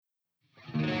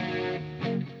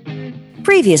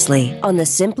Previously on the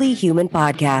Simply Human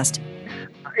podcast.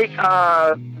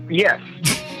 Yes.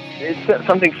 It's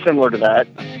something similar to that.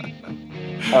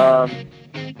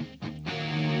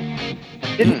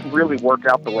 Didn't really work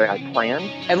out the way I planned.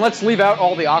 And let's leave out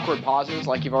all the awkward pauses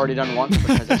like you've already done once,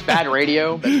 because it's bad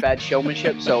radio, that's bad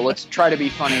showmanship. So let's try to be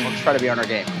funny. Let's try to be on our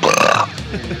game.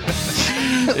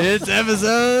 It's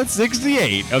episode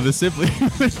 68 of the Simply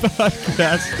Human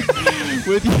podcast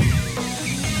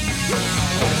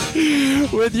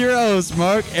with your hosts,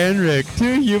 Mark and Rick,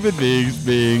 two human beings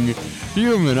being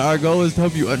human. Our goal is to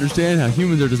help you understand how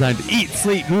humans are designed to eat,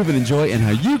 sleep, move, and enjoy, and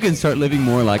how you can start living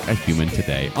more like a human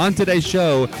today. On today's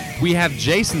show, we have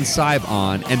Jason Seib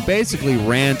on and basically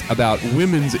rant about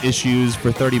women's issues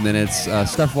for 30 minutes,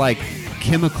 stuff like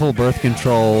chemical birth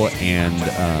control and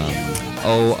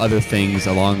other things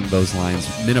along those lines,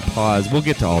 menopause. We'll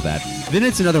get to all that. Then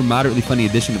it's another moderately funny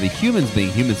edition of the Humans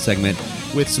Being Human segment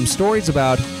with some stories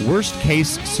about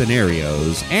worst-case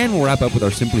scenarios, and we'll wrap up with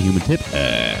our Simply Human tip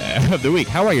of the week.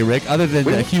 How are you, Rick? Other than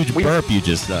the huge burp you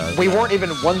just... we weren't even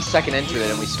 1 second into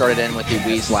it, and we started in with the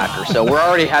wheeze laughter, so we're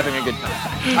already having a good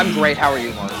time. I'm great. How are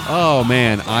you, Mark? Oh,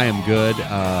 man, I am good.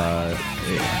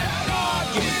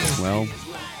 Well,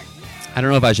 I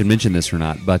don't know if I should mention this or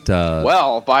not, but...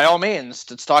 well, by all means,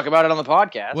 let's talk about it on the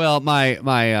podcast. Well, my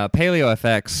Paleo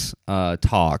FX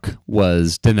talk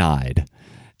was denied.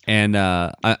 And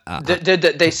did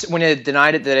they, when they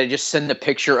denied it, did they just send a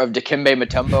picture of Dikembe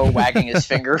Mutombo wagging his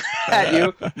finger at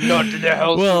you? Not to the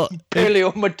house, well,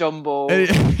 Paleo Mutombo.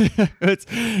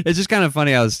 It's just kind of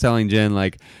funny. I was telling Jen,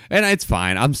 like, and it's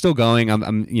fine. I'm still going.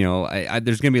 I'm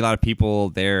there's gonna be a lot of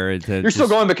people there. You're still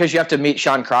going because you have to meet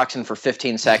Sean Croxton for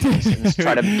 15 seconds and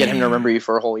try to get him to remember you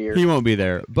for a whole year. He won't be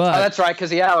there, but that's right, because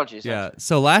the allergies. Yeah.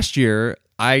 So last year,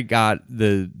 I got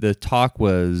the talk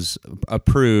was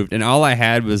approved, and all I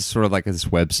had was sort of like this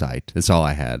website. That's all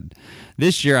I had.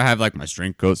 This year, I have like my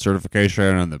strength coach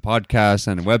certification on the podcast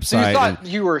and a website. So you thought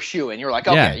you were a shoo-in. You were like,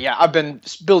 okay, yeah, I've been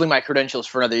building my credentials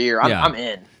for another year. I'm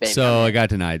in, baby. So I got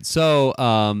denied. So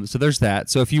there's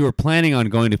that. So if you were planning on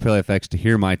going to PaleoFX to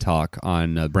hear my talk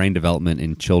on brain development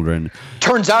in children,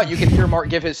 turns out you can hear Mark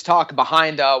give his talk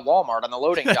behind Walmart on the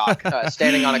loading dock,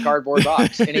 standing on a cardboard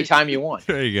box anytime you want.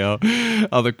 There you go,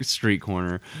 on the street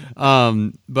corner.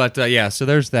 So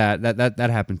there's that. That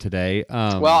happened today.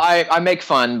 Well, I make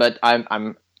fun, but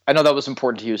I know that was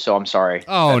important to you, so I'm sorry.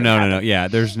 Oh, no. Yeah,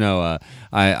 there's no...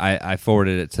 I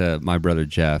forwarded it to my brother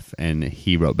Jeff, and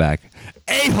he wrote back,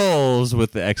 "A-holes!"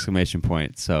 with the exclamation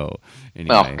point. So, anyway.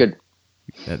 Well, good.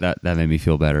 That made me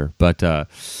feel better. But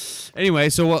anyway,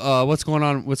 so what's going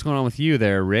on with you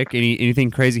there, Rick?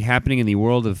 Anything crazy happening in the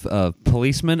world of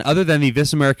policemen, other than the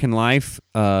This American Life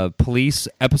police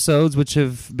episodes, which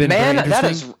have been very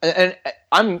interesting? That is... And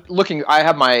I'm looking... I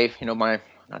have my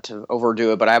not to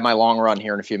overdo it, but I have my long run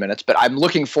here in a few minutes. But I'm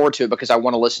looking forward to it because I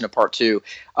want to listen to part 2.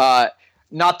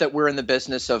 Not that we're in the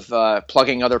business of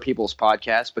plugging other people's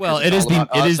podcasts. Because it is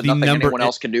the number anyone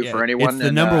else can do for anyone. It's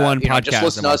the number one podcast. Just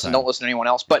listen to us and don't listen to anyone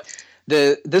else. But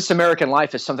This American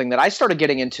Life is something that I started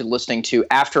getting into listening to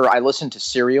after I listened to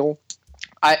Serial.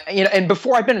 And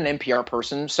before I've been an NPR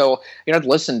person, so I'd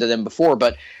listened to them before.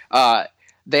 But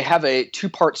they have a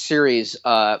 2-part series.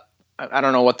 I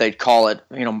don't know what they'd call it,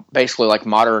 basically like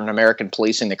modern American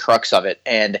policing, the crux of it.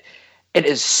 And it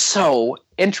is so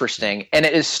interesting. And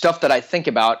it is stuff that I think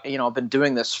about. I've been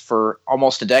doing this for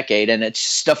almost a decade, and it's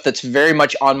stuff that's very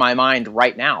much on my mind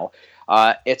right now.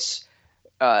 I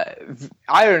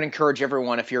would encourage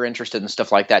everyone, if you're interested in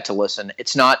stuff like that, to listen.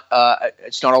 It's not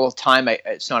all the time.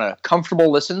 It's not a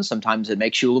comfortable listen. Sometimes it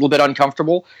makes you a little bit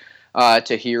uncomfortable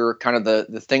to hear kind of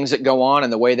the things that go on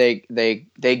and the way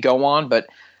they go on. But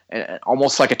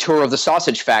almost like a tour of the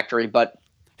sausage factory, but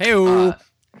hey-o.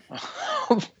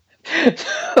 I'm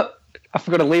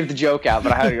going to leave the joke out,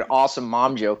 but I had an awesome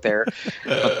mom joke there,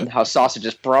 how sausage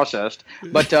is processed.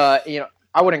 But I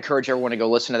would encourage everyone to go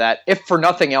listen to that, if for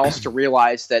nothing else, to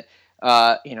realize that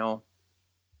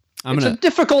it's a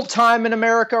difficult time in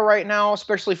America right now,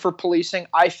 especially for policing.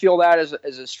 I feel that as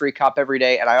a street cop every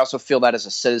day, and I also feel that as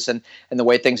a citizen and the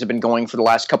way things have been going for the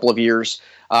last couple of years.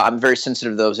 I'm very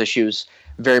sensitive to those issues.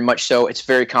 Very much so. It's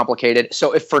very complicated.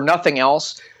 So if for nothing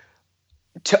else,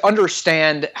 to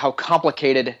understand how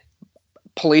complicated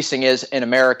policing is in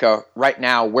America right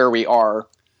now, where we are,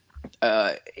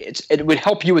 it would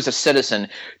help you as a citizen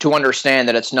to understand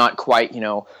that it's not quite,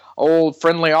 old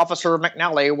friendly Officer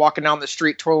McNally walking down the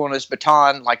street twirling his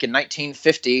baton like in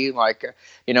 1950,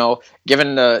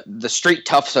 giving the street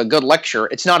toughs a good lecture.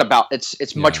 It's not about,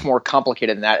 it's much more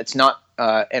complicated than that. It's not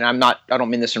and I don't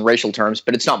mean this in racial terms,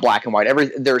 but it's not black and white.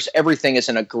 Everything is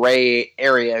in a gray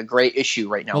area, a gray issue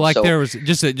right now. Well, like there was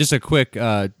just a quick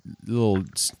little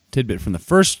tidbit from the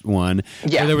first one.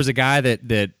 Yeah. Where there was a guy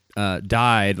that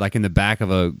died like in the back of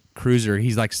a cruiser.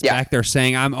 He's like back there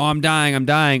saying, "I'm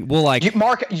dying." Well, like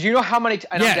Mark, you know how many?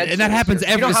 And and that happens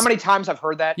every. You know how many times I've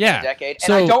heard that in a decade, and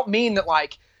so, I don't mean that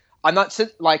like. I'm not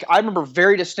like I remember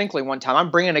very distinctly one time I'm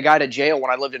bringing a guy to jail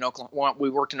when I lived in Oklahoma. We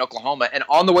worked in Oklahoma, and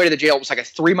on the way to the jail it was like a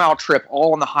 3-mile trip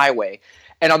all on the highway.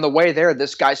 And on the way there,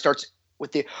 this guy starts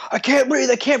with the I can't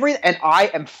breathe, and I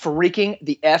am freaking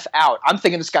the F out. I'm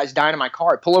thinking this guy's dying in my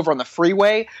car. I pull over on the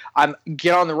freeway. I'm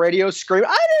get on the radio, scream, "I need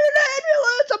an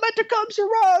ambulance! I'm at Tecumseh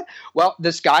Road." Well,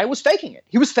 this guy was faking it.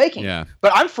 He was faking it.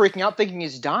 But I'm freaking out, thinking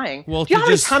he's dying. Well, do you know how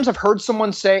many times I've heard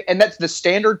someone say, and that's the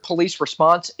standard police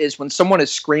response is when someone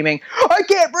is screaming, "I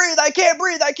can't breathe! I can't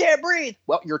breathe! I can't breathe!"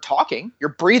 Well, you're talking, you're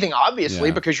breathing, obviously,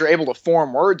 because you're able to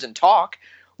form words and talk.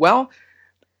 Well,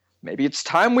 maybe it's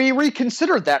time we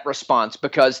reconsider that response,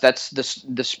 because that's this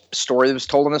story that was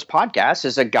told on this podcast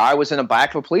is a guy was in the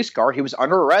back of a police car. He was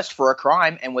under arrest for a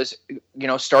crime and was,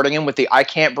 starting in with the I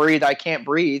can't breathe.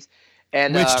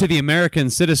 And which to the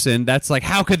American citizen, that's like,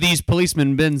 how could these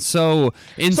policemen been so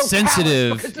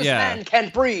insensitive? Because this man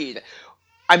can't breathe.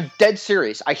 I'm dead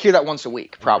serious. I hear that once a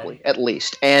week, probably, at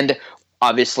least. And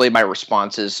obviously, my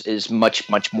response is much,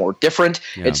 much more different.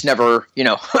 Yeah. It's never,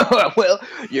 well,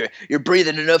 you're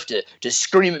breathing enough to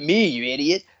scream at me, you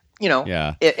idiot.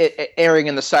 Erring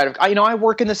in the side of, I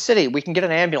work in the city. We can get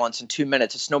an ambulance in 2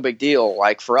 minutes. It's no big deal,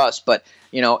 like for us. But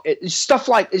it's stuff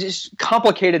like it's just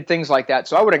complicated things like that.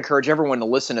 So I would encourage everyone to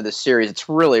listen to this series. It's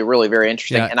really, really very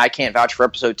interesting. Yeah. And I can't vouch for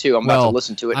episode 2. I'm about to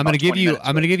listen to it. I'm going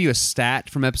to give you a stat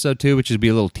from episode 2, which would be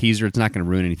a little teaser. It's not going to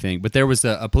ruin anything. But there was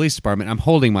a police department. I'm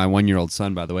holding my 1-year-old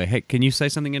son, by the way. Hey, can you say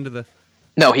something into the?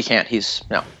 No, he can't.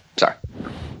 Sorry.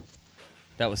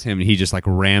 That was him. He just like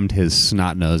rammed his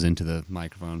snot nose into the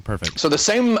microphone. Perfect. So the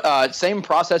same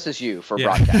process as you for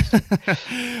broadcasting.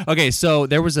 Okay, so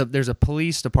there's a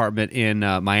police department in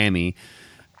Miami,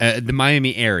 the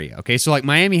Miami area. Okay, so like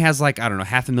Miami has like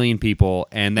 500,000 people,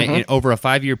 and they over a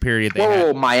 5-year period.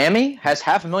 Miami has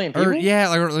 500,000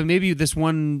 people. Or maybe this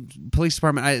one police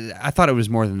department. I thought it was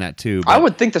more than that too. I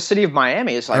would think the city of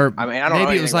Miami is like. I don't know.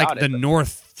 Maybe it was like the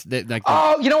north.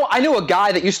 I knew a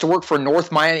guy that used to work for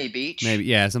North Miami Beach.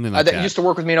 Maybe, something like that. That used to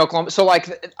work with me in Oklahoma. So,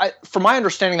 from my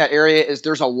understanding, that area is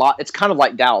there's a lot. It's kind of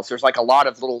like Dallas. There's like a lot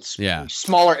of little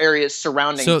smaller areas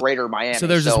surrounding Greater Miami. So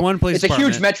there's this one police department.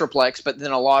 It's a huge metroplex, but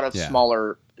then a lot of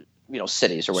smaller,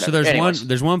 cities or whatever. So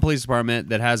there's one police department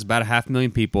that has about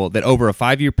 500,000 people that over a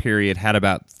 5-year period had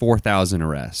about 4,000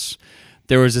 arrests.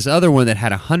 There was this other one that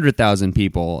had 100,000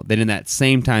 people that in that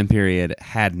same time period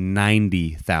had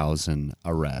 90,000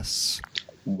 arrests.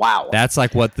 Wow. That's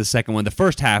like what the second one, the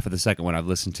first half of the second one I've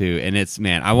listened to, and it's,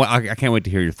 man, I can't wait to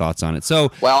hear your thoughts on it.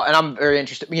 So, well, and I'm very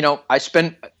interested.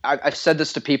 I've said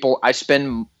this to people, I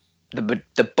spend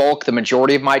the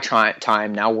majority of my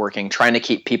time now working, trying to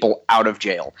keep people out of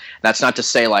jail. That's not to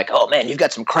say like, oh man, you've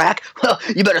got some crack? Well,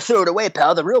 you better throw it away,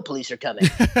 pal. The real police are coming.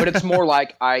 But it's more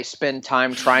like I spend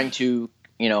time trying to,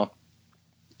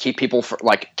 keep people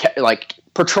like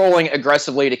patrolling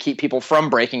aggressively to keep people from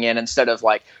breaking in instead of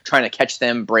like trying to catch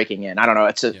them breaking in. I don't know.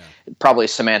 It's probably a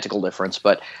semantical difference,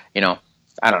 but I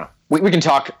don't know. We can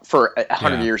talk for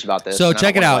 100 years about this. So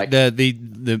check it out.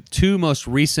 The 2 most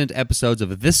recent episodes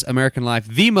of This American Life,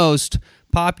 the most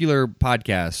popular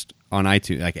podcast on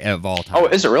iTunes, like of all time. Oh,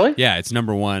 is it really? Yeah, it's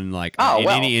number 1,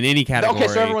 in any category. Okay,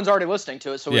 so everyone's already listening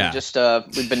to it. So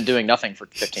we've been doing nothing for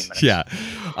 15 minutes. Yeah.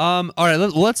 All right.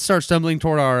 Let's start stumbling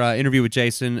toward our interview with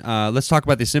Jason. Let's talk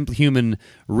about the Simply Human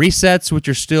resets, which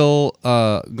are still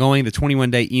going. The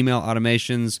 21-day email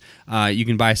automations. You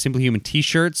can buy Simply Human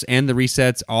t-shirts and the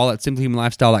resets all at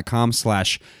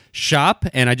simplyhumanlifestyle.com/shop.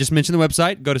 And I just mentioned the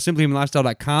website. Go to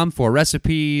simplyhumanlifestyle.com for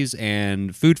recipes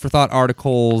and food for thought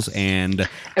articles and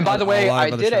by the way, I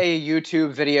did a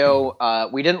YouTube video.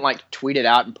 We didn't tweet it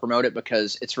out and promote it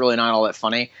because it's really not all that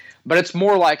funny. But it's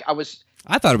more like I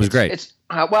thought it was great. It's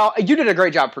well, you did a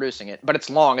great job producing it, but it's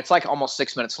long. It's like almost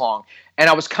 6 minutes long. And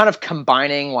I was kind of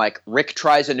combining Rick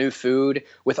tries a new food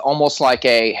with almost like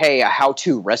a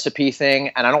how-to recipe thing.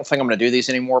 And I don't think I'm going to do these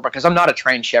anymore because I'm not a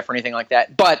trained chef or anything like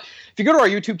that. But if you go to our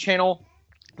YouTube channel,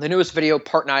 the newest video,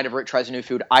 part 9 of Rick tries a new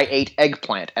food, I ate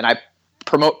eggplant. And I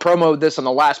promoted this on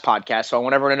the last podcast, so I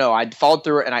want everyone to know I followed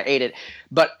through it and I ate it.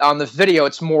 But on the video,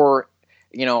 it's more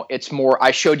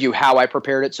I showed you how I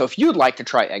prepared it. So if you'd like to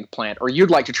try eggplant or you'd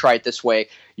like to try it this way,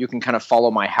 you can kind of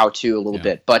follow my how-to a little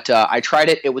bit. But I tried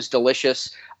it. It was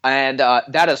delicious. And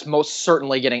that is most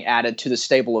certainly getting added to the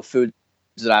stable of food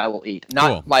that I will eat. Not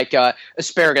Cool. like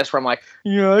asparagus where I'm like,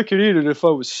 yeah, I could eat it if I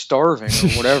was starving or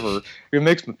whatever. It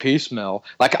makes my pee smell.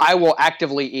 Like, I will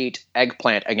actively eat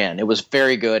eggplant again. It was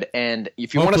very good. And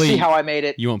if you want to Hopefully see how I made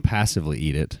it, You won't passively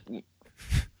eat it.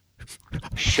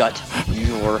 shut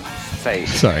your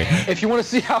face. Sorry. If you want to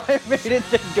see how I made it,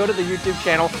 then go to the YouTube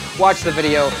channel, watch the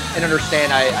video, and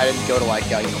understand I didn't go to like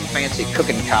fancy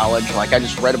cooking college. Like, I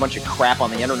just read a bunch of crap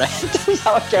on the internet. That's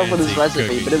how I came up with this Fancy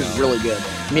recipe, cooking but it was really good.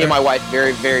 Me and my wife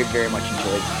very, very, very much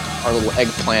enjoyed our little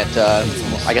eggplant,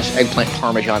 I guess eggplant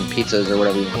parmesan pizzas or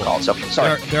whatever you want to call it. So,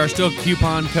 sorry. There are still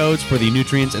coupon codes for the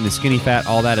nutrients and the skinny fat.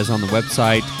 All that is on the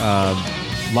website.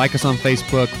 Like us on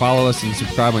Facebook, follow us, and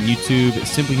subscribe on YouTube.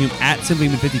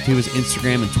 @SimplyHuman52 is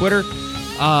Instagram and Twitter.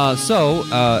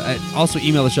 Also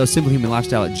email the show,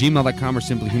 simplyhumanlifestyle@gmail.com or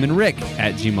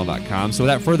simplyhumanrick@gmail.com. So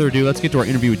without further ado, let's get to our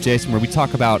interview with Jason, where we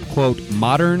talk about, quote,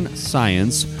 modern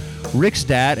science, Rick's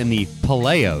dad, and the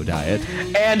paleo diet.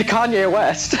 And Kanye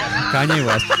West. Kanye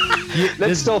West.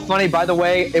 That's so funny. By the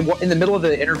way, in the middle of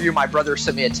the interview, my brother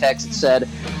sent me a text that said,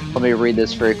 let me read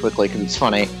this very quickly because it's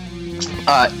funny.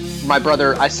 My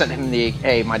brother, I sent him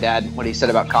my dad, what he said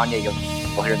about Kanye. You'll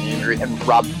hear in the interview. And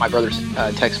Rob, my brother,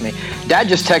 texted me. Dad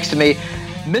just texted me,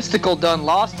 Mystical done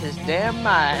lost his damn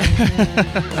mind.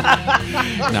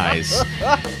 Nice.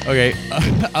 Okay,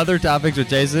 other topics with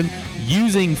Jason: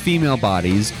 using female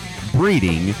bodies,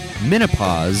 breeding,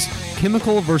 menopause,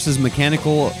 chemical versus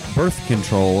mechanical birth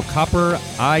control, copper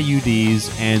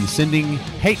IUDs, and sending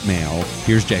hate mail.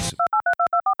 Here's Jason.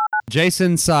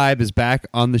 Jason Seib is back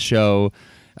on the show.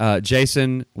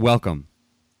 Jason, welcome.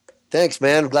 Thanks,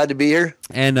 man. I'm glad to be here.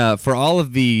 And for all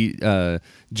of the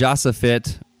Jasa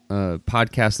Fit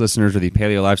podcast listeners or the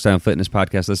Paleo Lifestyle and Fitness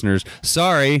podcast listeners,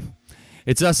 sorry,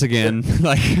 it's us again.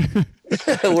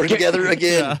 We're together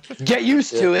again. Get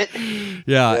used to it.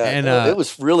 Yeah, and it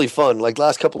was really fun. Like,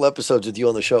 last couple episodes with you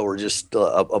on the show were just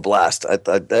a blast. I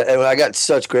got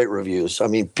such great reviews. I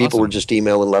mean, people were just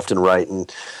emailing left and right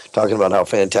and talking about how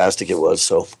fantastic it was.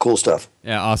 So cool stuff.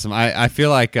 Yeah, awesome. I feel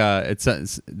like it's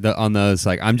on those,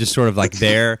 like, I'm just sort of like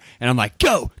there, and I'm like,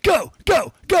 go, go,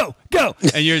 go, go, go,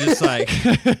 and you're just like,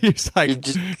 you're just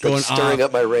going stirring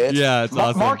up my rant. Yeah, it's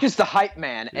awesome. Mark is the hype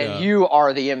man, and you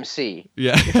are the MC.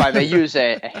 Yeah. If I may use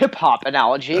a hip hop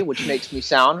analogy, which makes me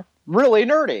sound really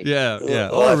nerdy. Yeah, yeah.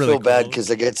 Oh, I really feel bad because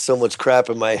I get so much crap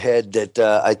in my head that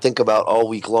I think about all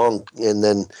week long, and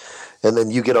then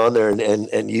you get on there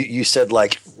and you said,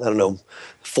 like, I don't know,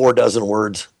 4 dozen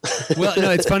words. Well,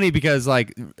 no, it's funny because,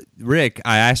 like,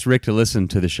 I asked Rick to listen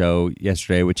to the show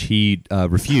yesterday, which he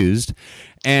refused.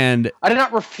 And I did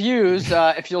not refuse.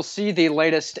 If you'll see the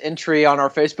latest entry on our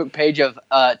Facebook page of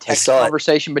text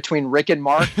conversation between Rick and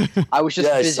Mark, I was just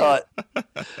busy. I saw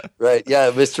it. Right.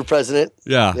 Yeah, Mr. President.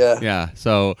 Yeah.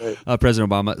 So,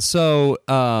 President Obama. So,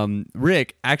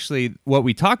 Rick, actually, what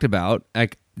we talked about,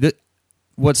 like,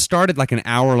 what started like an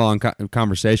hour-long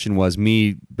conversation was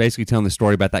me basically telling the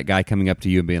story about that guy coming up to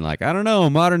you and being like, I don't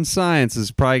know, modern science is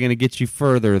probably going to get you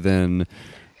further than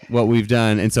what we've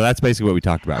done. And so that's basically what we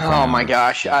talked about. Oh, my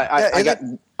gosh. I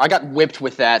got whipped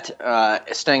with that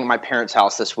staying at my parents'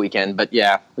 house this weekend. But,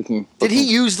 yeah, we can. Did he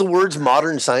use the words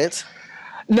modern science?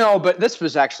 No, but this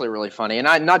was actually really funny.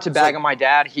 And not to bag on my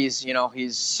dad. He's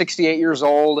 68 years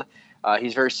old.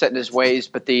 He's very set in his ways,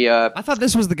 but I thought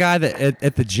this was the guy that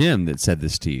at the gym that said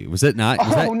this to you. Was it not?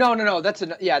 No. That's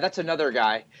another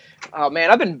guy. Oh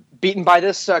man, I've been beaten by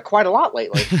this quite a lot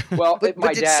lately. Well, but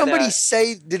did somebody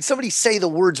say the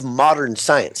words modern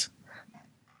science?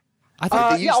 I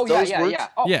thought they used those words.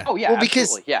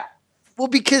 Yeah. Well,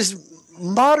 because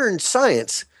modern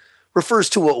science refers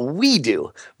to what we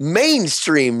do.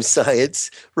 Mainstream science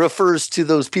refers to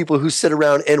those people who sit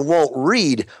around and won't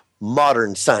read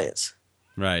modern science.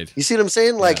 Right. You see what I'm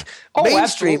saying? Like,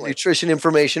 mainstream nutrition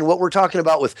information, what we're talking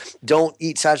about with don't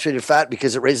eat saturated fat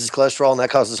because it raises cholesterol and that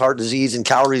causes heart disease and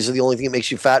calories are the only thing that makes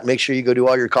you fat. Make sure you go do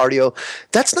all your cardio.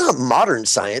 That's not modern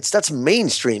science. That's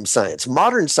mainstream science.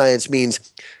 Modern science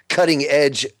means cutting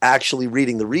edge, actually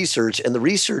reading the research, and the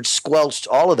research squelched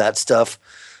all of that stuff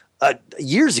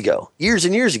years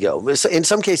and years ago. In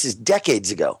some cases,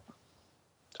 decades ago.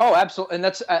 Oh, absolutely,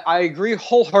 and I agree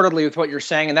wholeheartedly with what you're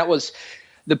saying, and that was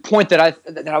the point that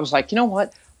I was like, you know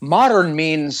what, modern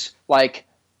means like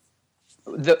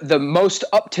the most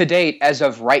up to date as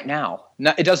of right now.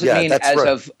 It doesn't mean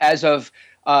as of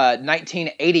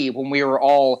 1980 when we were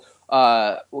all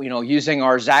using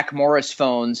our Zach Morris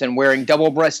phones and wearing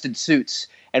double-breasted suits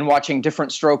and watching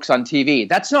different strokes on TV.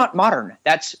 That's not modern.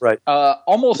 That's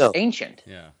almost ancient.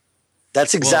 Yeah.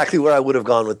 That's exactly where I would have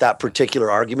gone with that particular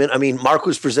argument. I mean, Mark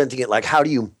was presenting it like, how do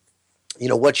you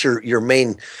what's your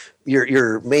main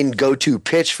go-to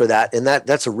pitch for that? And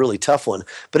that's a really tough one.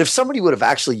 But if somebody would have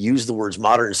actually used the words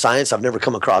modern science, I've never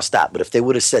come across that. But if they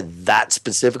would have said that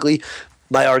specifically,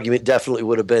 my argument definitely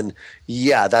would have been,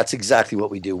 yeah, that's exactly what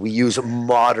we do. We use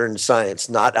modern science,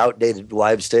 not outdated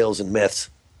wives' tales and myths.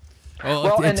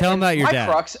 Well, and tell them about your dad.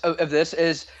 My crux of this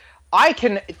is I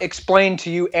can explain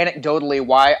to you anecdotally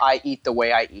why I eat the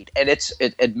way I eat. And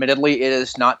admittedly, it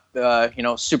is not,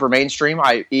 super mainstream.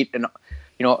 I eat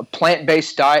a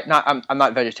plant-based diet. I'm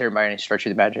not vegetarian by any stretch of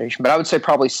the imagination, but I would say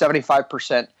probably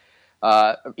 75%, 60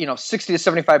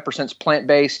 to 75% is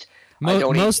plant-based.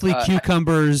 Mostly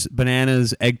cucumbers,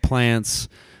 bananas, eggplants.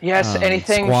 Yes,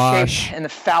 anything squash. shaped in the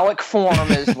phallic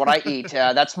form is what I eat.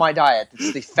 That's my diet.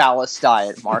 It's the phallus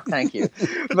diet, Mark. Thank you.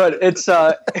 But it's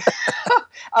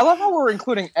I love how we're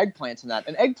including eggplants in that.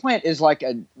 An eggplant is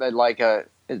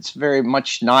it's very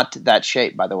much not that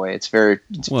shape, by the way. It's very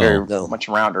much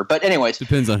rounder. But anyways,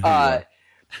 depends on who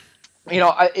you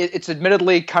are. It's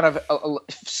admittedly kind of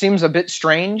seems a bit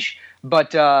strange,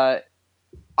 but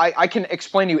I can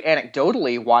explain to you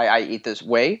anecdotally why I eat this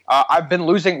way. I've been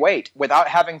losing weight without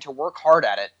having to work hard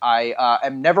at it. I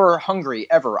am never hungry,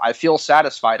 ever. I feel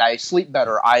satisfied. I sleep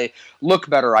better. I look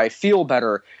better. I feel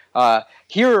better. But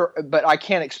I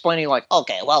can't explain to you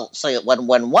okay, well, say when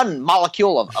one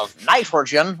molecule of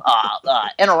nitrogen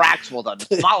interacts with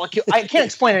a molecule. I can't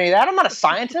explain any of that. I'm not a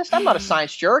scientist. I'm not a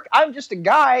science jerk. I'm just a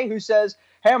guy who says,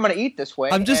 hey, I'm going to eat this way.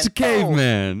 I'm just a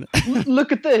caveman.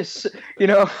 Look at this.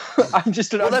 I'm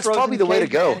just an that's probably the way to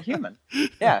go. Human.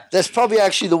 Yeah. That's probably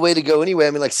actually the way to go anyway.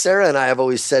 I mean, like Sarah and I have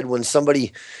always said, when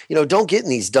somebody, don't get in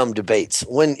these dumb debates.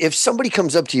 If somebody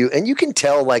comes up to you, and you can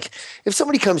tell, if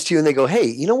somebody comes to you and they go, hey,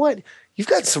 you know what? You've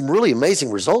got some really amazing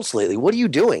results lately. What are you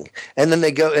doing? And then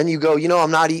you go,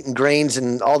 I'm not eating grains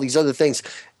and all these other things.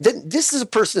 Then this is a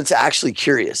person that's actually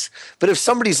curious. But if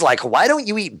somebody's like, why don't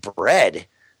you eat bread?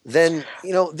 Then,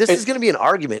 this is going to be an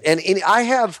argument. And I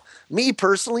have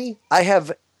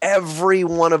every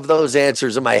one of those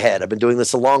answers in my head. I've been doing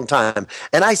this a long time,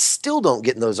 and I still don't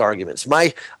get in those arguments.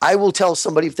 I will tell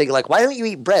somebody if they why don't you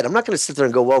eat bread? I'm not going to sit there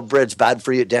and go, well, bread's bad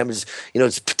for you. It damages,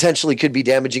 it potentially could be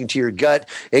damaging to your gut,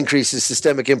 increases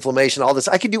systemic inflammation, all this.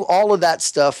 I can do all of that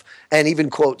stuff and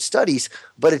even quote studies,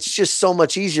 but it's just so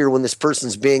much easier when this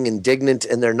person's being indignant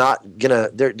and they're not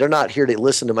here to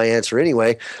listen to my answer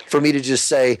anyway, for me to just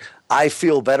say, I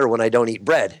feel better when I don't eat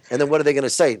bread. And then what are they going to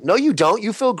say? No, you don't.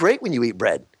 You feel great when you eat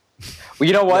bread. Well,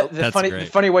 you know what? The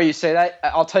funny way you say that,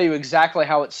 I'll tell you exactly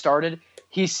how it started.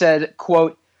 He said,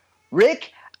 quote,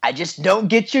 Rick, I just don't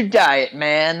get your diet,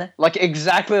 man.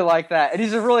 Exactly like that. And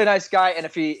he's a really nice guy. And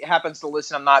if he happens to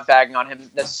listen, I'm not bagging on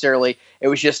him necessarily. It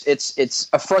was just, it's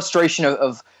a frustration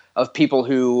of people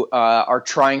who are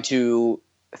trying to,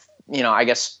 I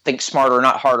guess, think smarter,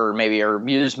 not harder maybe, or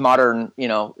use modern,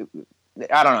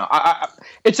 I don't know.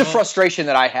 It's a frustration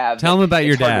that I have. Tell them about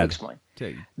your dad.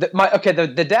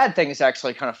 The dad thing is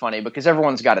actually kind of funny because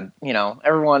everyone's got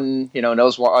everyone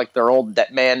knows what their old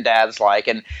man dad's like.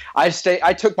 And I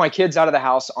took my kids out of the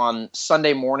house on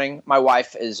Sunday morning. My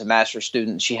wife is a master's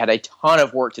student. She had a ton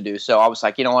of work to do. So I was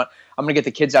like, you know what? I'm going to get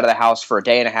the kids out of the house for a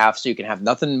day and a half so you can have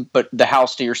nothing but the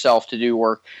house to yourself to do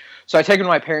work. So I take them to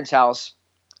my parents' house,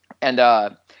 and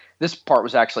this part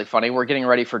was actually funny. We're getting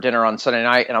ready for dinner on Sunday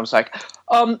night, and I was like,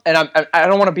 and I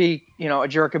don't want to be, a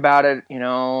jerk about it.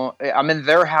 I'm in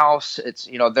their house. It's,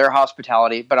 their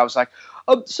hospitality. But I was like,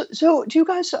 so do you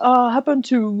guys happen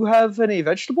to have any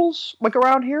vegetables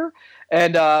around here?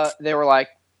 And they were like,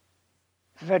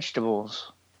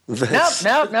 vegetables? Nope,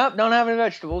 don't have any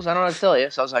vegetables. I don't know what to tell you.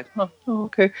 So I was like, oh,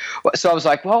 okay. So I was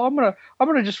like, well, I'm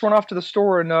gonna just run off to the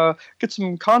store and get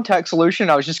some contact solution.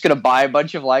 I was just gonna buy a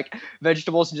bunch of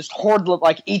vegetables and just hoard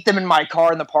eat them in my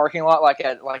car in the parking lot like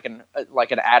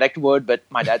an addict would. But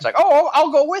my dad's like, oh,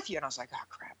 I'll go with you. And I was like, oh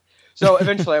crap. So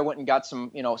eventually I went and got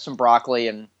some broccoli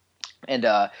and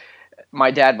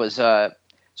my dad was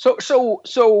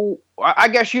So I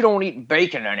guess you don't eat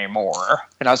bacon anymore.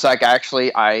 And I was like,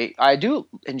 actually, I do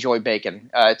enjoy bacon.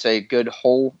 It's a good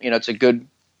whole, it's a good,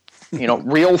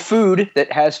 real food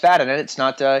that has fat in it. It's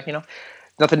not,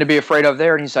 nothing to be afraid of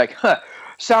there. And he's like,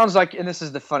 sounds like, and this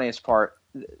is the funniest part.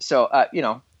 So,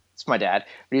 it's my dad.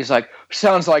 But he's like,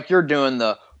 sounds like you're doing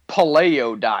the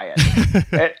paleo diet.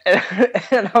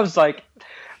 and I was like,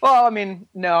 well,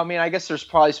 I guess there's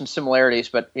probably some similarities,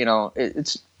 but,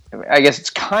 I guess it's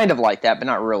kind of like that, but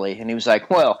not really. And he was like,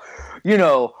 well,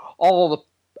 all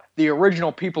the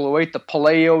original people who ate the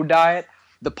paleo diet,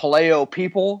 the paleo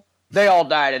people, they all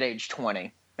died at age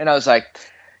 20. And I was like,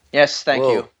 yes, thank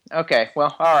you. Okay,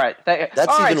 well, all right. That's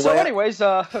all right, even so way anyways,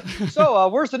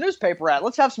 where's the newspaper at?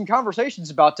 Let's have some conversations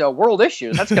about world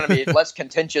issues. That's going to be less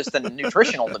contentious than a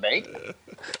nutritional debate.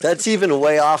 That's even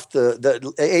way off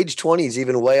the age 20 is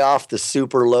even way off the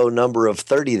super low number of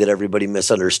 30 that everybody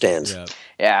misunderstands.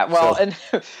 Yeah, well, and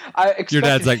I expect your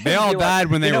dad's like, they all died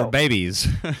when they were babies.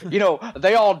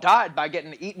 They all died by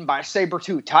getting eaten by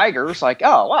saber-toothed tigers. Like,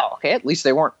 oh, wow, okay, at least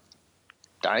they weren't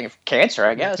dying of cancer,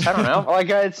 I guess. I don't know. Like,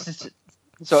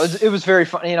 it was very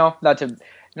funny, not to,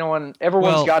 when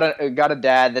everyone's got a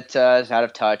dad that is out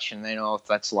of touch, and they know what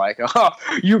that's like. Oh,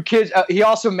 you kids. He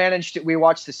also managed we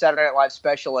watched the Saturday Night Live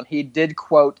special, and he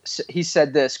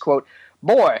said this, quote,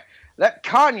 "Boy, that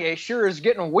Kanye sure is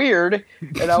getting weird."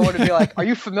 And I want to be like, are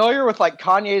you familiar with like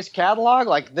Kanye's catalog?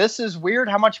 Like, this is weird.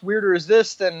 How much weirder is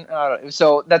this than?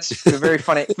 So that's a very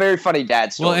funny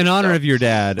dad story. Well, in honor of your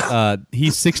dad,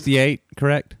 he's 68,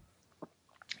 correct?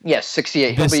 Yes,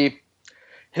 68.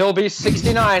 He'll be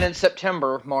 69 in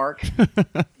September, Mark.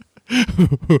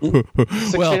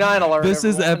 69 alert. This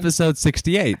is everyone. episode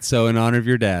 68, so in honor of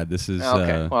your dad, this is...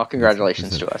 Okay, well,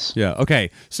 congratulations to us. Yeah,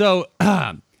 okay. So,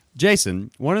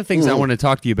 Jason, one of the things I want to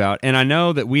talk to you about, and I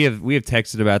know that we have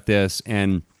texted about this,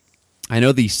 and I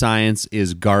know the science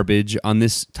is garbage on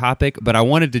this topic, but I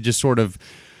wanted to just sort of...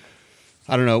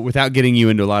 I don't know, without getting you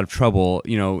into a lot of trouble,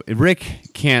 Rick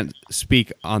can't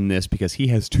speak on this because he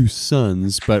has 2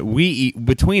 sons, but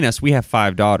between us, we have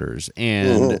 5 daughters.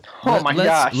 And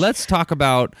gosh. Let's talk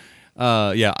about,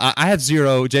 I have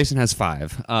 0, Jason has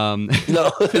 5. No,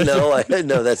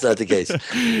 that's not the case.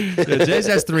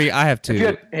 Jason has 3, I have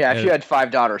 2. If you had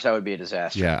 5 daughters, that would be a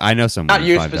disaster. Yeah, I know someone. Not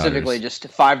you 5 specifically, daughters.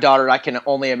 just 5 daughters. I can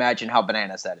only imagine how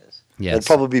bananas that is. Yes. I'd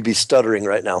probably be stuttering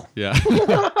right now. Yeah.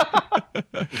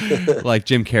 Like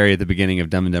Jim Carrey at the beginning of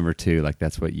Dumb and Dumber 2, like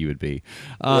that's what you would be.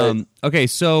 Right. Okay,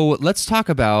 so let's talk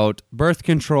about birth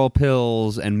control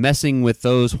pills and messing with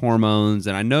those hormones.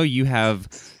 And I know you have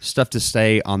stuff to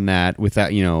say on that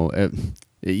without, you know what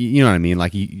I mean?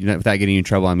 Like, without getting in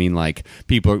trouble, I mean, like,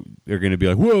 people are going to be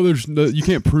like, well, you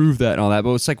can't prove that and all that.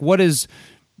 But it's like, what is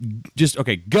just,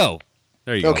 okay, go.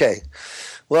 There you go. Okay.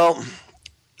 Well,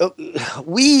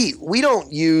 we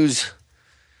don't use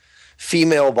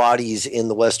female bodies in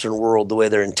the Western world the way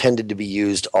they're intended to be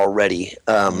used already.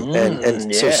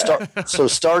 So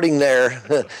starting there,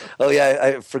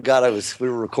 I forgot we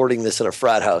were recording this in a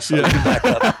frat house. So back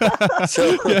up.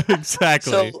 So, yeah,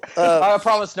 exactly. So, I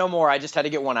promise no more. I just had to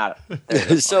get one out.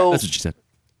 So that's what she said.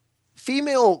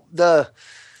 Female,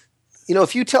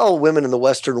 if you tell women in the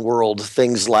Western world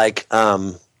things like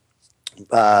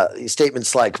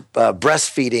statements like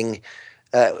breastfeeding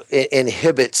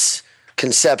inhibits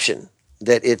conception,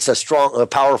 that it's a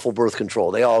powerful birth control,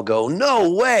 they all go,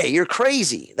 no way, you're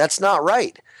crazy. That's not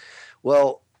right.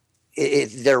 Well,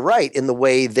 they're right in the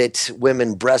way that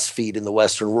women breastfeed in the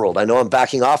Western world. I know I'm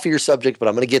backing off of your subject, but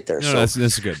I'm going to get there. No, this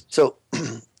is good. So,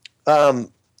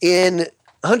 in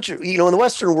the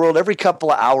Western world, every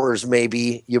couple of hours,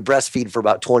 maybe you breastfeed for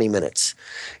about 20 minutes.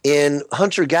 In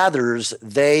hunter-gatherers,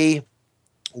 they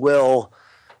will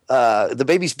the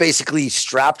baby's basically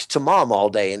strapped to mom all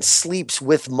day and sleeps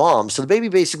with mom. So the baby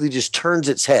basically just turns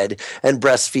its head and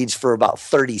breastfeeds for about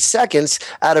 30 seconds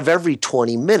out of every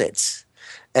 20 minutes.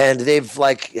 And they've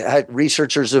had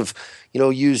researchers have,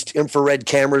 used infrared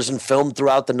cameras and filmed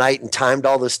throughout the night and timed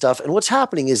all this stuff. And what's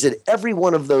happening is that every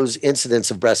one of those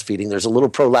incidents of breastfeeding, there's a little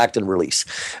prolactin release.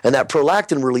 And that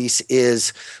prolactin release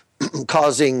is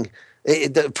causing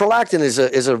the prolactin is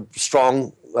a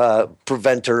strong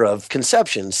preventer of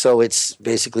conception. So it's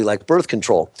basically like birth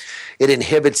control. It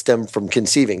inhibits them from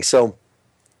conceiving. So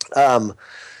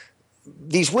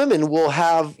these women will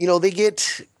have, they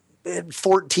get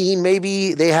 14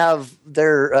 maybe, they have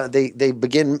their they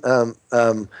begin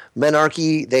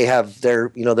menarche, they have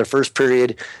their first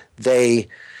period, they're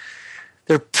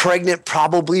pregnant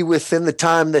probably within the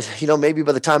time that, maybe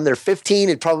by the time they're 15,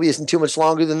 it probably isn't too much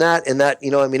longer than that. And that,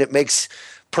 it makes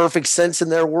perfect sense in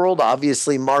their world.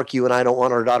 Obviously, Mark, you and I don't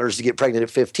want our daughters to get pregnant at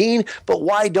 15, but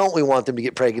why don't we want them to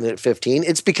get pregnant at 15?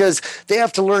 It's because they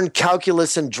have to learn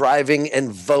calculus and driving and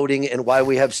voting, and why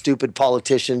we have stupid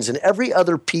politicians and every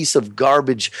other piece of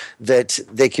garbage that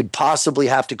they could possibly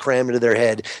have to cram into their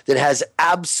head that has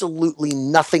absolutely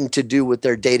nothing to do with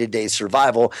their day-to-day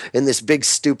survival in this big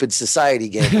stupid society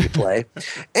game we play.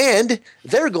 And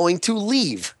they're going to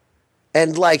leave.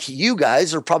 And like you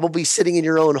guys are probably sitting in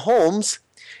your own homes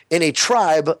in a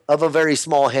tribe of a very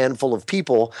small handful of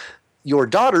people, your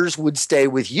daughters would stay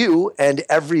with you and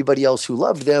everybody else who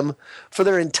loved them for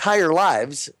their entire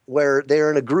lives, where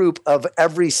they're in a group of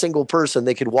every single person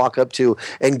they could walk up to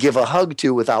and give a hug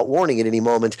to without warning at any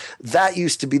moment. That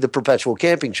used to be the perpetual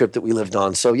camping trip that we lived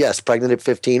on. So yes, pregnant at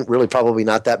 15, really probably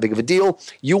not that big of a deal.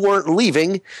 You weren't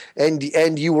leaving,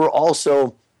 and you were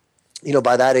also,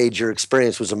 by that age, your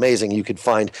experience was amazing. You could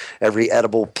find every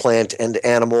edible plant and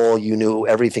animal. You knew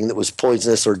everything that was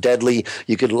poisonous or deadly.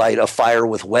 You could light a fire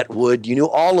with wet wood. You knew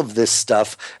all of this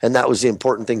stuff, and that was the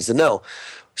important things to know.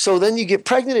 So then you get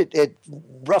pregnant at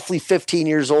roughly 15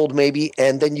 years old maybe,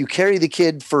 and then you carry the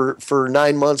kid for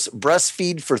 9 months,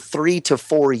 breastfeed for 3 to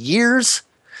 4 years,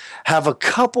 have a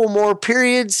couple more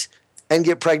periods, and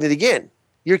get pregnant again.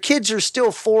 Your kids are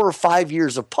still 4 or 5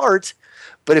 years apart.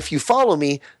 But if you follow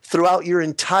me, throughout your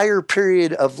entire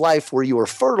period of life where you were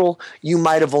fertile, you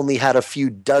might have only had a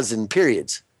few dozen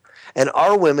periods. And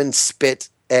our women spit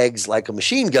eggs like a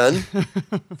machine gun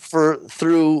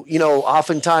through,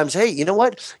 oftentimes, hey, you know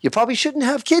what? You probably shouldn't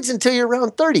have kids until you're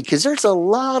around 30 because there's a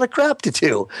lot of crap to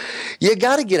do. You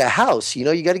got to get a house. You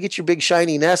got to get your big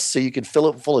shiny nest so you can fill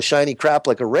it full of shiny crap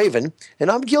like a raven.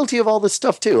 And I'm guilty of all this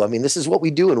stuff too. I mean, this is what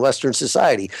we do in Western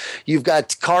society. You've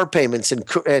got car payments and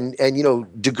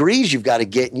degrees you've got to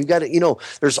get. And you got to,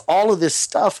 there's all of this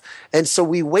stuff. And so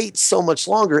we wait so much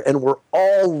longer, and we're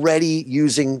already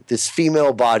using this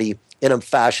female body in a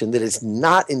fashion that is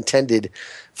not intended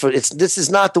for. This is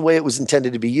not the way it was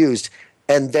intended to be used.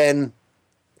 And then,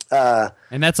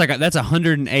 and that's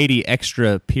 180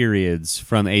 extra periods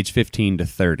from age 15 to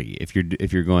 30 if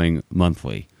you're going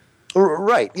monthly.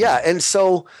 Right. Yeah. And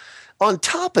so on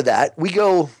top of that, we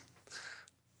go.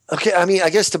 Okay, I mean, I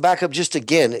guess to back up just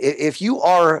again, if you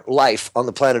are life on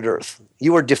the planet Earth,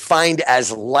 you are defined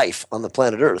as life on the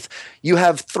planet Earth. You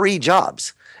have 3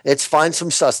 jobs. It's find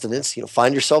some sustenance,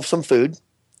 find yourself some food,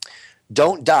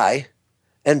 don't die,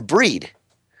 and breed.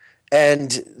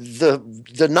 And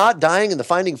the not dying and the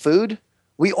finding food,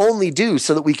 we only do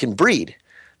so that we can breed.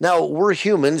 Now, we're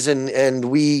humans, and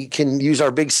we can use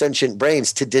our big sentient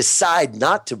brains to decide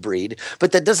not to breed,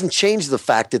 but that doesn't change the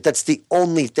fact that that's the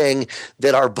only thing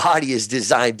that our body is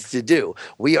designed to do.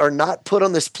 We are not put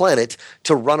on this planet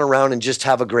to run around and just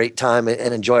have a great time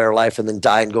and enjoy our life and then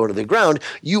die and go into the ground.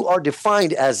 You are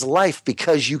defined as life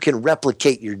because you can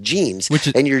replicate your genes,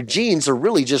 and your genes are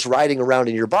really just riding around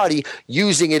in your body,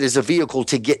 using it as a vehicle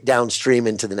to get downstream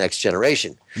into the next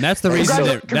generation. And that's the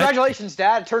reason. Congratulations,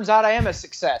 Dad. It turns out I am a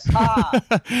success.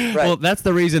 Right. Well, that's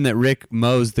the reason that Rick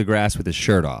mows the grass with his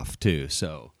shirt off too.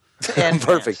 So and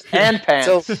perfect. And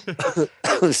pants.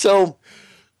 So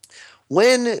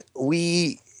when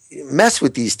we mess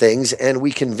with these things and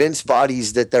we convince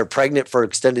bodies that they're pregnant for an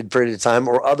extended period of time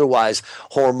or otherwise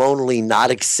hormonally not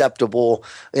acceptable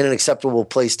in an acceptable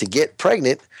place to get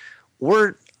pregnant,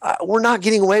 we're not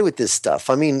getting away with this stuff.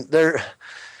 I mean, the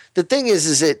thing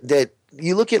is that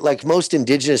you look at like most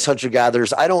indigenous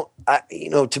hunter-gatherers,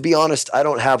 to be honest, I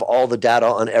don't have all the data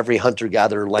on every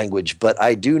hunter-gatherer language, but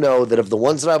I do know that of the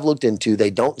ones that I've looked into, they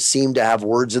don't seem to have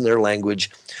words in their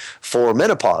language for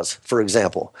menopause, for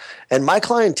example. And my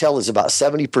clientele is about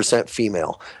 70%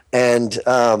 female. And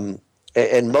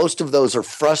most of those are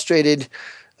frustrated,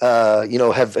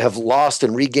 have lost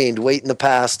and regained weight in the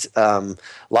past. A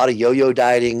lot of yo-yo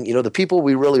dieting. The people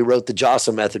we really wrote the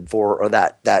JASA method for are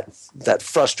that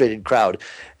frustrated crowd,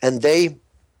 and they,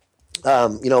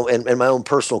 and my own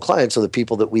personal clients are the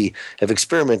people that we have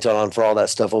experimented on for all that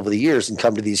stuff over the years and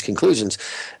come to these conclusions.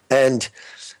 And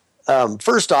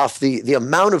first off, the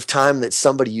amount of time that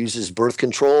somebody uses birth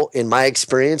control, in my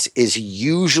experience, is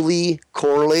usually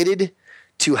correlated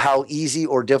to how easy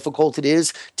or difficult it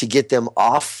is to get them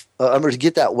off, to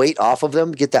get that weight off of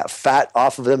them, get that fat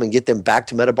off of them, and get them back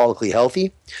to metabolically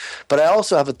healthy. But I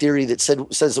also have a theory that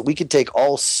says that we could take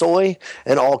all soy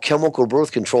and all chemical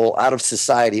birth control out of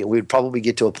society, and we'd probably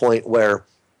get to a point where,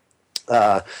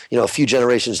 a few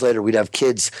generations later, we'd have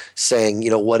kids saying,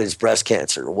 what is breast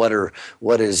cancer? What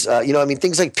is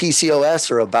things like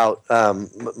PCOS are about,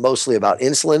 mostly about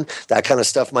insulin. That kind of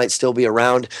stuff might still be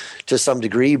around to some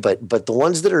degree, but the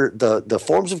ones that are the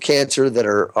forms of cancer that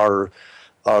are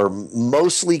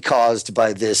mostly caused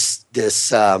by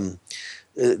the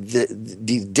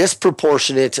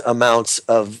disproportionate amounts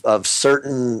of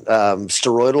certain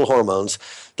steroidal hormones.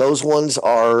 Those ones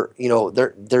are,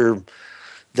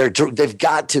 they've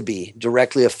got to be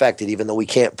directly affected, even though we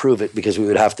can't prove it because we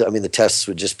would have to. I mean, the tests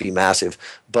would just be massive.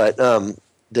 But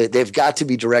they've got to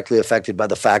be directly affected by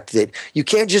the fact that you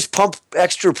can't just pump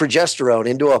extra progesterone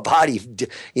into a body,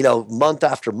 month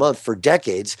after month for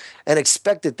decades and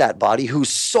expect that body, whose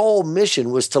sole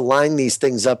mission was to line these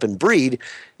things up and breed,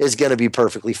 is going to be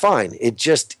perfectly fine.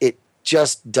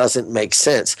 just doesn't make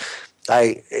sense.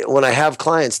 When I have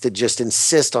clients that just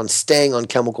insist on staying on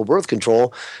chemical birth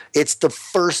control, it's the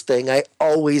first thing I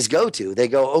always go to. They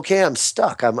go, okay, I'm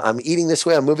stuck. I'm eating this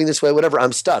way. I'm moving this way, whatever.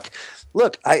 I'm stuck.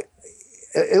 Look,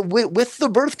 with the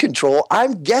birth control,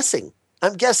 I'm guessing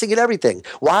at everything.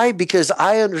 Why? Because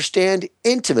I understand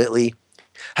intimately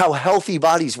how healthy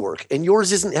bodies work, and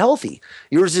yours isn't healthy.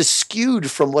 Yours is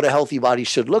skewed from what a healthy body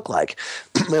should look like.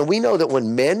 And we know that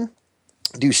when men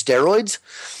do steroids,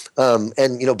 and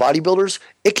bodybuilders,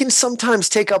 it can sometimes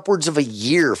take upwards of a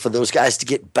year for those guys to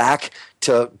get back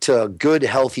to good,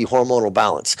 healthy hormonal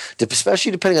balance,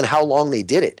 especially depending on how long they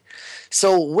did it.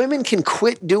 So women can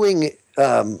quit doing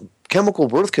chemical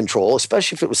birth control,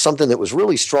 especially if it was something that was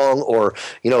really strong, or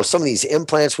some of these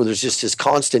implants where there's just this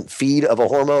constant feed of a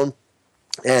hormone.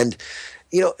 And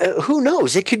who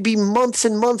knows? It could be months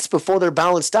and months before they're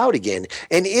balanced out again.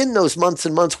 And in those months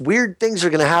and months, weird things are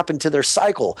going to happen to their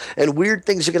cycle, and weird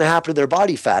things are going to happen to their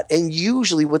body fat. And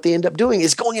usually what they end up doing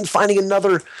is going and finding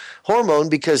another hormone,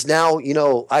 because now,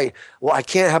 I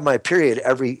can't have my period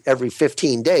every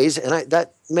 15 days. And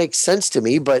that makes sense to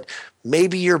me, but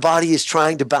maybe your body is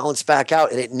trying to balance back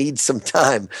out and it needs some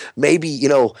time. Maybe,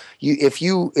 if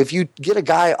you get a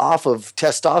guy off of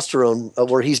testosterone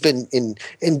where he's been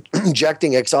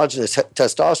injecting exogenous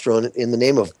testosterone in the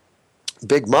name of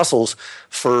big muscles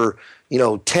for,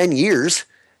 10 years,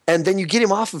 and then you get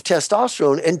him off of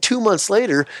testosterone, and 2 months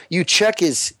later you check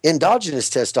his endogenous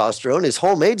testosterone, his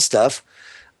homemade stuff.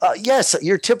 Yes,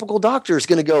 your typical doctor is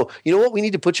going to go, you know what, we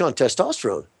need to put you on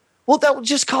testosterone. Well, that will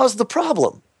just cause the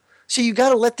problem. So you got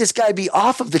to let this guy be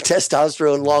off of the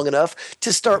testosterone long enough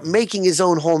to start making his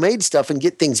own homemade stuff and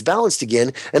get things balanced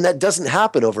again. And that doesn't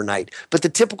happen overnight. But the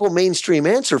typical mainstream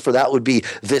answer for that would be,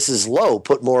 this is low,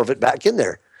 put more of it back in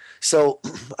there. So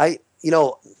I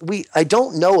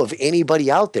don't know of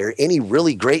anybody out there, any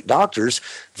really great doctors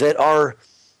that are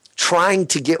trying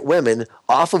to get women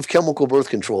off of chemical birth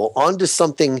control onto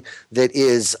something that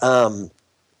is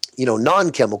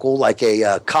non-chemical, like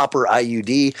a copper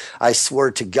IUD. I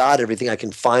swear to God, everything I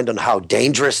can find on how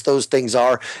dangerous those things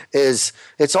are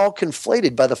it's all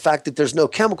conflated by the fact that there's no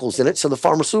chemicals in it, so the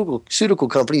pharmaceutical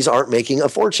companies aren't making a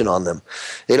fortune on them.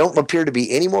 They don't appear to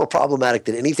be any more problematic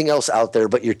than anything else out there,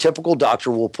 but your typical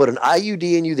doctor will put an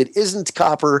IUD in you that isn't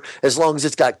copper, as long as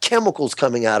it's got chemicals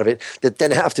coming out of it that then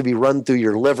have to be run through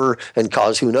your liver and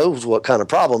cause who knows what kind of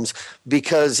problems,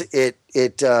 because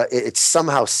it's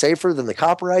somehow safer than the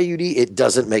copper IUD. It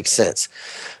doesn't make sense.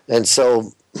 And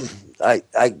so I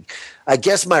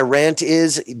guess my rant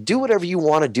is, do whatever you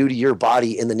want to do to your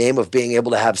body in the name of being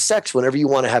able to have sex whenever you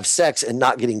want to have sex and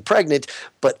not getting pregnant,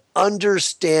 but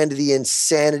understand the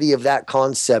insanity of that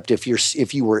concept.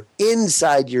 If you were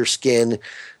inside your skin,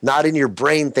 not in your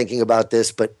brain thinking about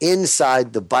this, but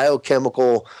inside the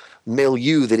biochemical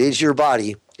milieu that is your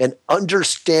body, and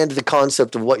understand the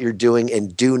concept of what you're doing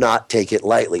and do not take it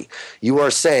lightly. You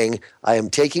are saying, I am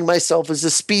taking myself as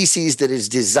a species that is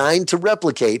designed to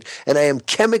replicate, and I am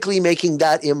chemically making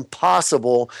that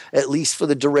impossible, at least for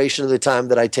the duration of the time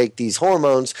that I take these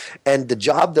hormones. And the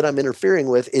job that I'm interfering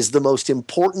with is the most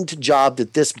important job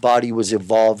that this body was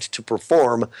evolved to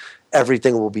perform.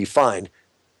 Everything will be fine.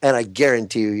 And I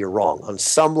guarantee you're wrong. On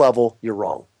some level, you're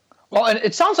wrong. Well, and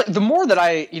it sounds like the more that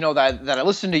I I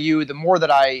listen to you, the more that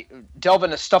I delve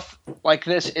into stuff like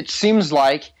this, it seems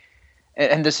like,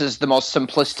 and this is the most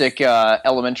simplistic,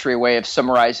 elementary way of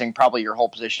summarizing probably your whole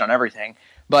position on everything,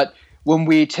 but when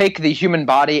we take the human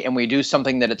body and we do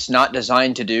something that it's not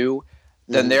designed to do,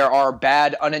 then there are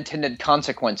bad unintended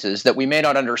consequences that we may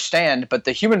not understand, but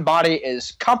the human body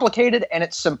is complicated and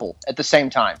it's simple at the same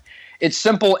time. It's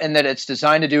simple in that it's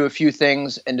designed to do a few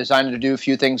things and designed to do a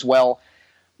few things well.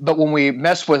 But when we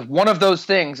mess with one of those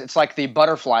things, it's like the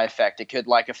butterfly effect. It could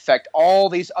affect all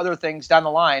these other things down the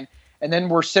line. And then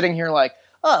we're sitting here like,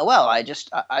 oh, well, I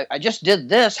just did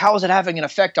this. How is it having an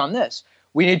effect on this?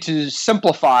 We need to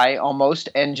simplify almost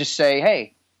and just say,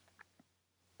 hey,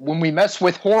 when we mess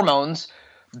with hormones,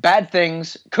 bad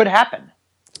things could happen.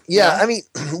 Yeah, I mean,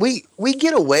 we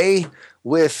get away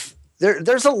with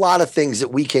there's a lot of things that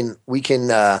we can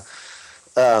where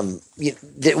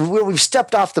we've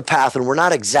stepped off the path and we're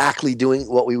not exactly doing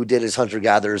what we did as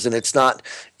hunter-gatherers, and it's not,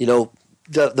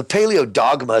 the paleo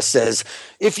dogma says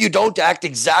if you don't act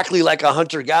exactly like a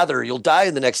hunter-gatherer, you'll die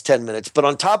in the next 10 minutes. But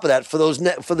on top of that, for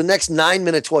the next 9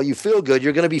 minutes while you feel good,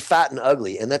 you're going to be fat and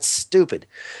ugly, and that's stupid.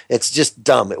 It's just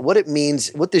dumb.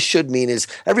 What this should mean is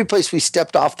every place we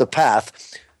stepped off the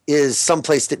path, is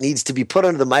someplace that needs to be put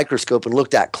under the microscope and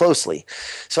looked at closely.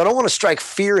 So I don't want to strike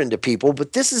fear into people,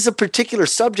 but this is a particular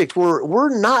subject where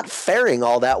we're not faring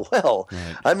all that well.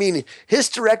 Right. I mean,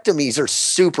 hysterectomies are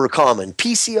super common.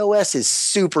 PCOS is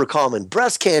super common.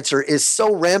 Breast cancer is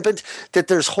so rampant that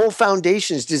there's whole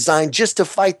foundations designed just to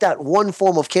fight that one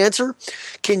form of cancer.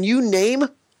 Can you name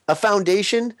a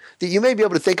foundation that you may be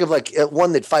able to think of, like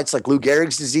one that fights like Lou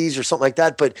Gehrig's disease or something like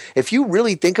that? But if you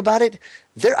really think about it,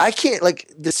 I can't,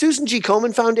 like, the Susan G.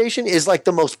 Komen Foundation is like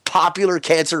the most popular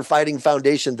cancer fighting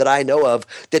foundation that I know of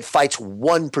that fights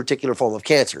one particular form of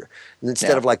cancer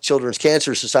instead of like Children's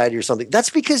Cancer Society or something. That's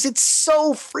because it's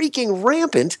so freaking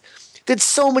rampant that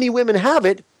so many women have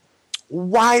it.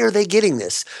 Why are they getting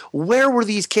this? Where were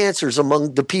these cancers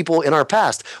among the people in our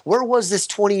past? Where was this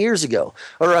 20 years ago?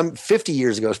 Or 50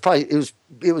 years ago?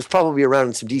 It was probably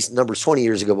around some decent numbers 20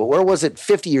 years ago, but where was it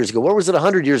 50 years ago? Where was it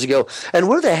 100 years ago? And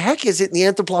where the heck is it in the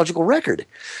anthropological record?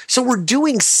 So we're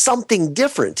doing something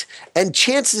different. And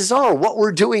chances are what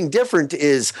we're doing different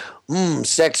is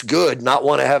sex good, not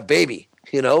want to have baby.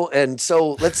 And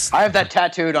so I have that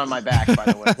tattooed on my back,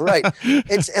 by the way. Right.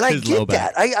 And I get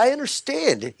that. I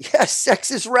understand. Yes,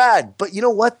 sex is rad. But you know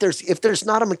what? If there's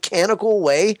not a mechanical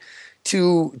way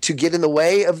to get in the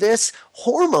way of this,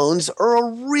 hormones are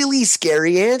a really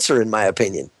scary answer, in my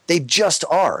opinion. They just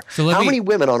are. So how many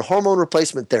women on hormone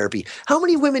replacement therapy? How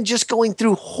many women just going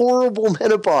through horrible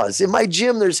menopause? In my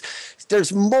gym,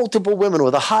 there's multiple women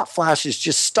with the hot flashes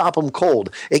just stop them cold.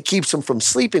 It keeps them from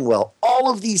sleeping well. All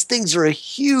of these things are a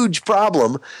huge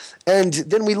problem. And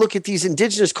then we look at these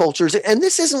indigenous cultures, and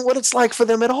this isn't what it's like for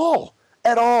them at all.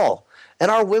 At all. And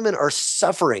our women are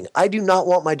suffering. I do not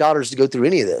want my daughters to go through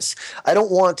any of this. I don't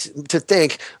want to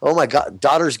think, oh my God,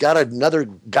 daughter's got another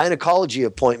gynecology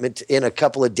appointment in a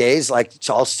couple of days.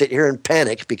 So I'll sit here and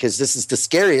panic because this is the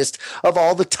scariest of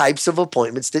all the types of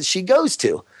appointments that she goes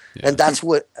to. Yeah. And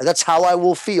that's how I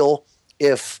will feel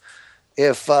if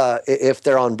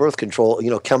they're on birth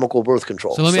control, chemical birth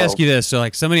control. So let me ask you this. So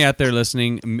like somebody out there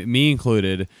listening, me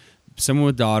included, someone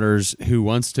with daughters who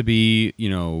wants to be,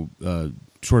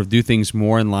 sort of do things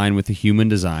more in line with the human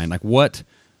design. Like what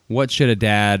should a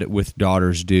dad with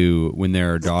daughters do when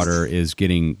their daughter is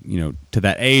getting, to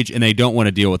that age and they don't want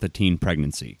to deal with a teen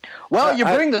pregnancy? Well, you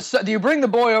bring the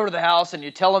boy over to the house and you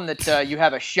tell him that you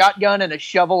have a shotgun and a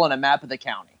shovel and a map of the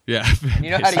county. Yeah. You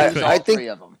know how to use all three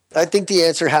of them. I think the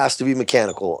answer has to be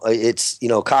mechanical. It's,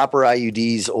 copper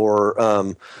IUDs or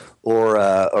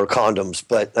condoms,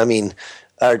 but I mean,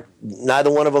 neither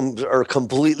one of them are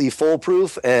completely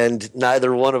foolproof, and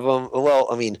neither one of them. Well,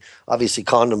 I mean, obviously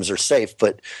condoms are safe,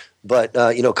 but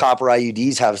copper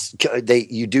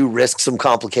IUDs you do risk some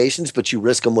complications, but you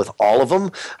risk them with all of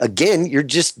them. Again, you're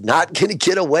just not going to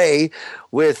get away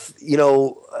with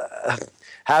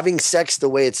having sex the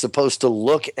way it's supposed to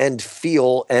look and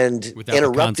feel and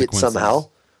interrupt it somehow.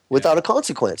 Without a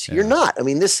consequence. Yeah. You're not. I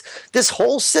mean, this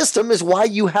whole system is why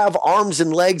you have arms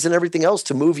and legs and everything else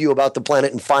to move you about the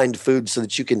planet and find food so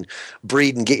that you can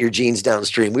breed and get your genes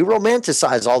downstream. We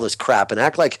romanticize all this crap and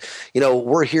act like,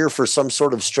 we're here for some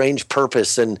sort of strange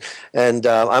purpose and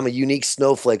I'm a unique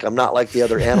snowflake. I'm not like the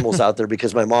other animals out there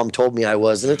because my mom told me I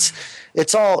was. And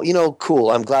it's all,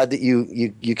 cool. I'm glad that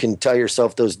you can tell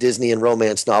yourself those Disney and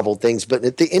romance novel things. But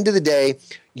at the end of the day,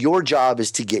 your job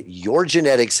is to get your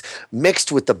genetics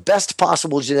mixed with the best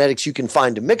possible genetics you can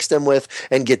find to mix them with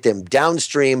and get them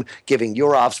downstream, giving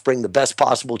your offspring the best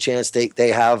possible chance they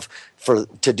have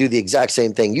to do the exact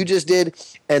same thing you just did,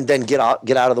 and then get out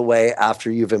of the way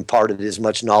after you've imparted as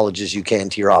much knowledge as you can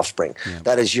to your offspring. Yeah.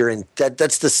 That is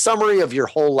that's the summary of your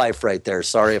whole life right there.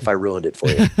 Sorry if I ruined it for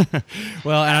you.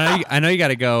 Well, and I know you got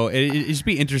to go. It'd just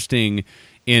be interesting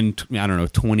in,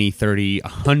 20, 30,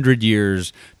 100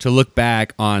 years to look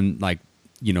back on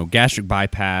gastric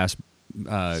bypass,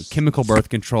 chemical birth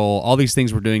control, all these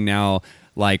things we're doing now.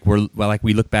 We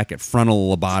look back at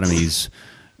frontal lobotomies.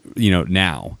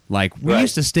 Now, we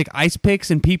used to stick ice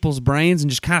picks in people's brains and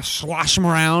just kind of slosh them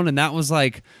around, and that was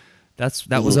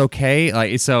that was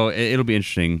okay. So it'll be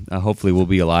interesting. Hopefully, we'll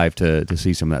be alive to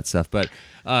see some of that stuff. But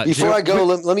before I go,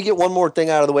 let me get one more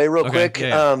thing out of the way real quick.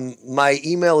 Yeah. My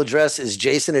email address is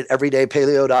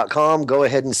jason@everydaypaleo.com. Go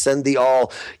ahead and send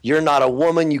you're not a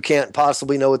woman. You can't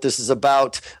possibly know what this is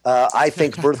about. I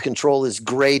think birth control is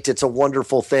great. It's a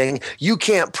wonderful thing. You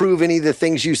can't prove any of the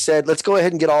things you said. Let's go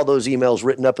ahead and get all those emails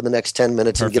written up in the next 10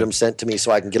 minutes and get them sent to me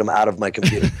so I can get them out of my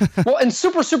computer. Well, and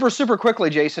super, super, super quickly,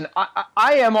 Jason,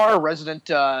 I am our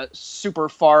resident super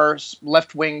far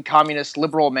left-wing communist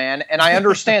liberal man, and I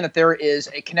understand that there is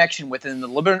a connection within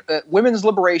the women's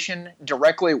liberation,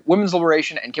 directly women's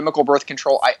liberation and chemical birth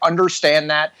control. I understand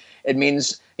that. It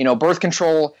means, birth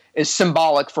control is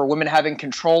symbolic for women having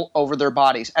control over their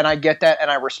bodies, and I get that, and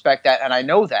I respect that, and I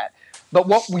know that. But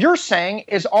what you're saying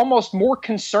is almost more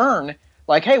concern,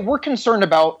 like, hey, we're concerned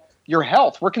about your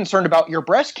health. We're concerned about your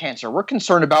breast cancer. We're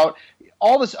concerned about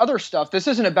all this other stuff. This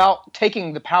isn't about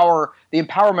taking the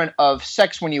empowerment of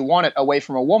sex when you want it away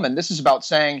from a woman. This is about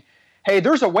saying, hey,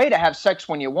 there's a way to have sex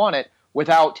when you want it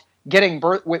without getting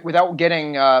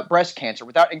breast cancer,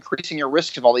 without increasing your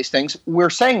risk of all these things. We're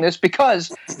saying this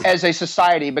because, as a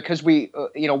society, because we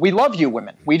love you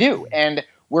women. We do. And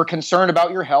we're concerned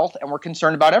about your health, and we're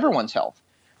concerned about everyone's health.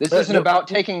 This isn't about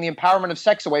taking the empowerment of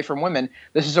sex away from women.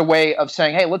 This is a way of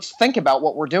saying, hey, let's think about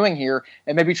what we're doing here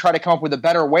and maybe try to come up with a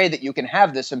better way that you can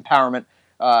have this empowerment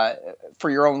for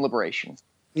your own liberation.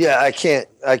 Yeah, I can't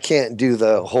do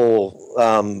the whole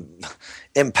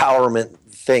empowerment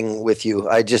thing with you.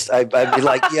 I'd be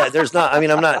like, yeah, there's not. I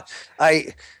mean, I'm not.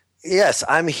 Yes,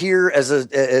 I'm here as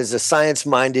a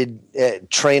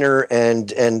science-minded trainer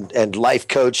and life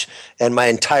coach, and my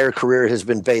entire career has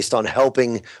been based on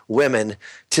helping women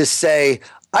to say,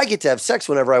 I get to have sex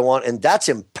whenever I want, and that's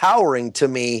empowering to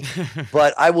me.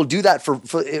 But I will do that for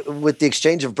with the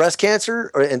exchange of breast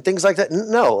cancer and things like that.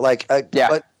 No,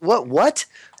 but what?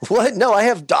 No, I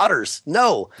have daughters.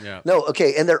 No.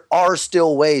 Okay, and there are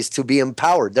still ways to be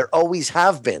empowered. There always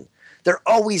have been. There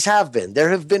always have been. There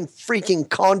have been freaking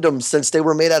condoms since they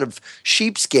were made out of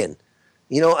sheepskin.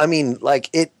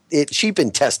 Sheep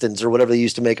intestines or whatever they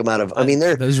used to make them out of. I mean,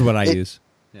 those are what I use.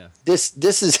 Yeah.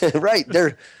 This is right.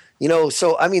 I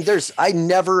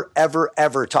never,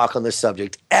 ever talk on this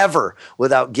subject ever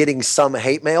without getting some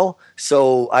hate mail.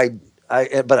 So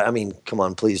come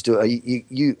on, please do it.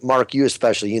 You, Mark, you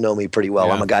especially, you know me pretty well.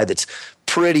 Yeah. I'm a guy that's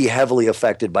pretty heavily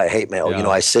affected by hate mail. Yeah.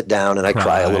 I sit down and I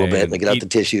cry a little bit and I get out the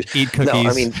tissues. Eat cookies. No,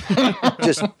 I mean,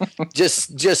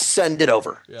 just send it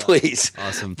over, please.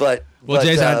 Awesome. But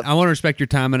Jason, I want to respect your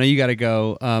time. I know you got to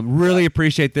go. Really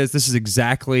appreciate this. This is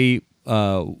exactly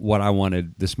what I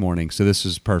wanted this morning. So this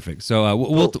is perfect. So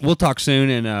we'll talk soon,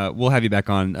 and we'll have you back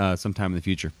on sometime in the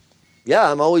future.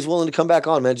 Yeah, I'm always willing to come back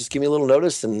on, man. Just give me a little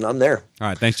notice, and I'm there. All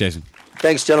right. Thanks, Jason.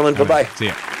 Thanks, gentlemen. Bye-bye. See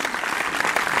ya.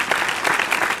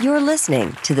 You're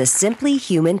listening to the Simply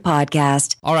Human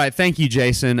podcast. All right. Thank you,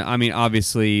 Jason. I mean,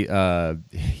 obviously,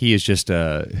 he is just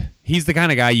he's the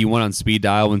kind of guy you want on speed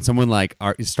dial when someone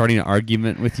is starting an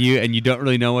argument with you and you don't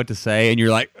really know what to say, and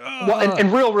you're like, ugh. Well,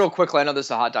 and real quickly, I know this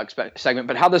is a hot dog segment,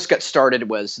 but how this got started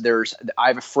was I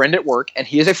have a friend at work, and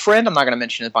he is a friend. I'm not going to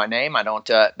mention it by name. I don't,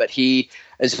 but he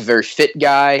is a very fit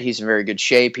guy. He's in very good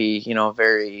shape. He,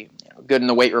 very good in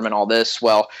the weight room and all this.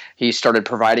 Well, he started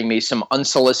providing me some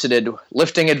unsolicited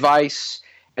lifting advice,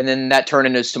 and then that turned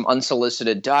into some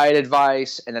unsolicited diet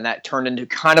advice, and then that turned into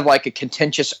kind of like a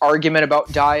contentious argument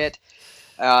about diet.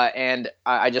 And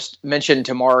I just mentioned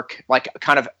to Mark,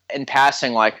 kind of in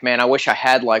passing, man, I wish I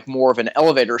had more of an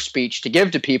elevator speech to give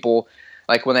to people.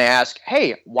 When they ask,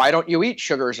 hey, why don't you eat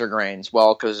sugars or grains?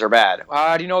 Well, because they're bad.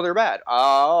 How do you know they're bad?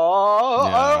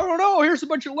 I don't know. Here's a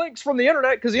bunch of links from the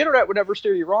internet, because the internet would never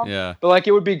steer you wrong. Yeah. But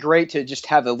it would be great to just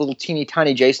have a little teeny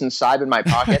tiny Jason Seib in my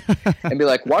pocket and be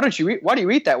like, why do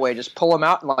you eat that way? Just pull them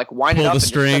out and wind it up and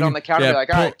just put it on the counter. Yeah, and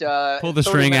be like, all right, pull the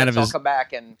string out of his. I'll come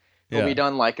back and we'll be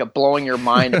done blowing your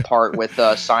mind apart with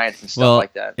science and stuff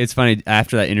like that. It's funny.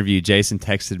 After that interview, Jason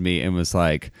texted me and was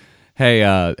like, hey,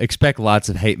 expect lots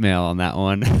of hate mail on that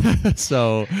one.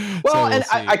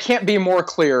 I can't be more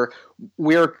clear.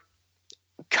 We're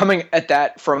coming at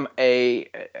that from a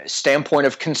standpoint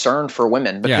of concern for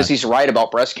women, because he's right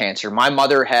about breast cancer. My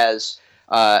mother has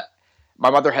 5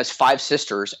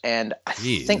 sisters, and I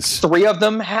think 3 of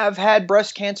them have had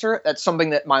breast cancer. That's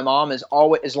something that my mom is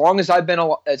always, as long as I've been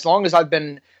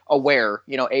aware,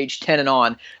 age 10 and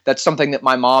on, that's something that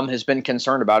my mom has been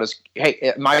concerned about is,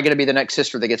 hey, am I going to be the next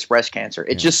sister that gets breast cancer?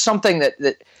 It's just something that,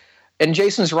 and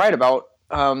Jason's right about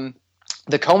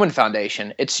the Komen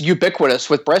Foundation. It's ubiquitous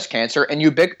with breast cancer, and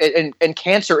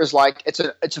cancer is it's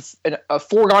a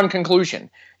foregone conclusion.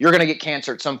 You're going to get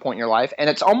cancer at some point in your life, and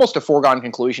it's almost a foregone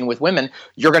conclusion with women.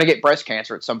 You're going to get breast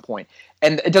cancer at some point,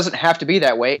 and it doesn't have to be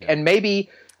that way. Yeah. And maybe.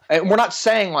 And we're not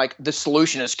saying the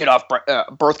solution is get off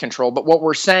birth control, but what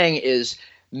we're saying is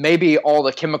maybe all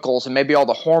the chemicals and maybe all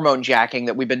the hormone jacking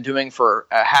that we've been doing for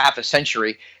half a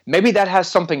century, maybe that has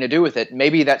something to do with it.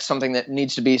 Maybe that's something that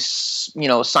needs to be,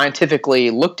 scientifically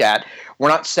looked at. We're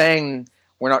not saying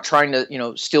we're not trying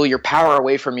to, steal your power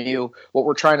away from you. What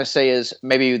we're trying to say is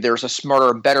maybe there's a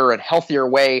smarter, better, and healthier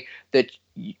way that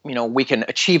we can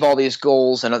achieve all these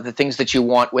goals and the things that you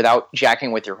want without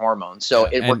jacking with your hormones. So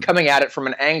we're coming at it from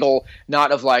an angle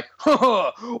not of like,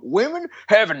 women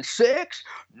having sex,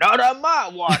 not on my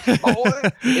watch, boy.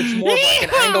 It's more like an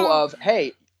angle of,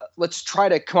 hey, let's try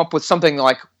to come up with something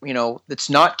like, that's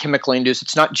not chemically induced.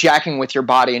 It's not jacking with your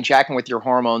body and jacking with your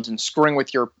hormones and screwing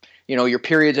with your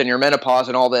periods and your menopause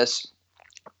and all this,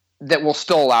 that will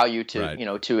still allow you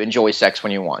to, to enjoy sex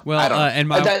when you want. Well, I don't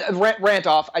know. Rant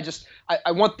off.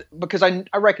 I want, because I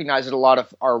recognize that a lot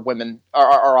of our women,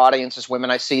 our audience is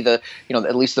women. I see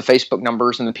at least the Facebook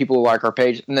numbers and the people who like our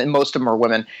page, and then most of them are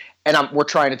women. And we're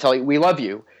trying to tell you, we love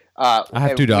you. I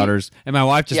have two daughters, and my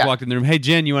wife just walked in the room. Hey,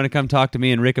 Jen, you want to come talk to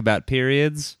me and Rick about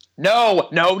periods? No.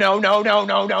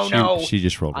 She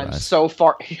just rolled her eyes. I'm so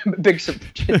far.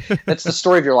 That's the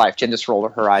story of your life. Jen just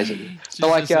rolled her eyes at you.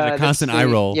 But a constant eye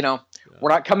roll. We're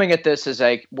not coming at this as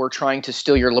we're trying to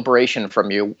steal your liberation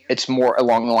from you. It's more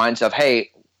along the lines of,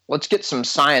 hey, let's get some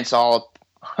science all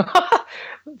up.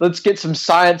 Let's get some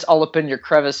science all up in your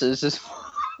crevices. That's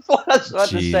what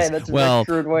to say. That's a very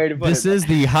crude way to put it. This is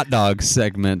the hot dog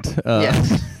segment.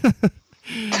 Yes.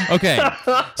 Okay,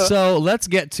 so let's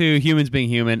get to humans being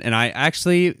human. And I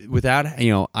actually,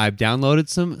 I've downloaded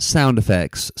some sound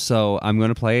effects. So I'm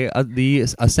going to play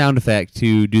a sound effect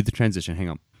to do the transition. Hang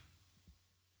on.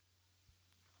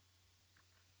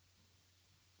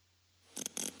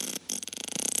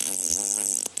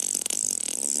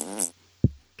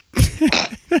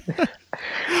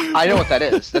 I know what that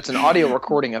is. That's an audio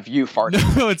recording of you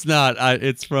farting. No, it's not.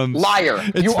 It's from... Liar.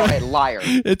 You are a liar.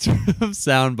 It's from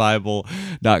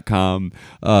soundbible.com.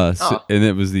 And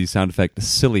it was the sound effect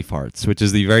Silly Farts, which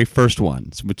is the very first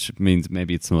one, which means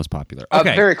maybe it's the most popular.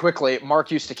 Okay. Very quickly,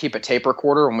 Mark used to keep a tape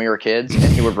recorder when we were kids,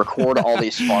 and he would record all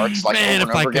these farts over and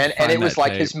over again. And it was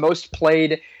like his most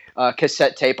played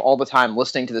cassette tape all the time,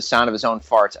 listening to the sound of his own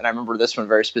farts. And I remember this one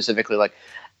very specifically, like...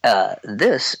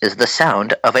 this is the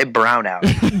sound of a brownout.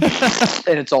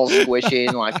 And it's all squishy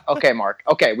and like, okay, Mark.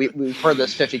 Okay, we've heard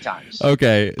this 50 times.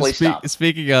 Okay. Please stop.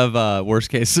 Speaking of worst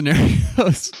case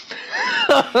scenarios.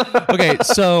 Okay,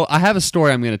 so I have a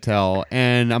story I'm going to tell,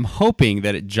 and I'm hoping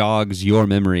that it jogs your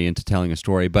memory into telling a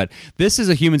story. But this is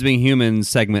a Humans Being Humans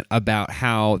segment about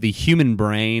how the human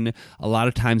brain a lot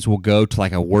of times will go to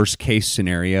like a worst case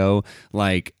scenario,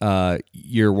 like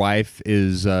your wife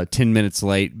is 10 minutes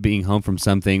late being home from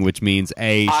something, which means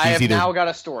I have now got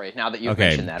a story now that you've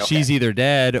mentioned that. Okay. She's either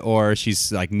dead or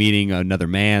she's like meeting another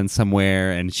man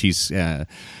somewhere, and she's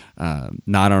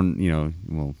not on,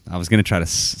 well, I was going to try to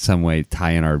some way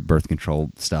tie in our birth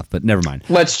control stuff, but never mind.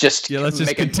 Let's just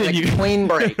make continue. A clean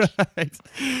break. Right.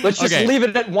 Let's just leave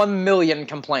it at 1 million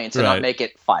complaints and not make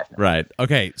it 5 minutes. Right.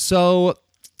 Okay. So,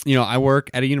 I work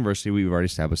at a university. We've already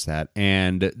established that.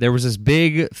 And there was this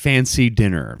big fancy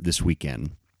dinner this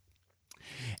weekend.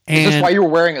 Is this why you were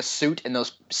wearing a suit in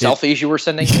those selfies you were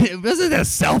sending? It wasn't a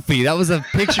selfie. That was a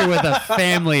picture with a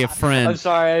family, a friend. I'm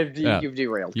sorry, you've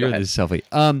derailed. You're the selfie.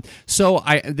 So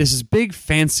this is big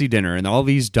fancy dinner, and all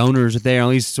these donors are there,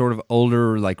 all these sort of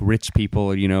older, like rich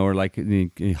people, or like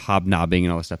hobnobbing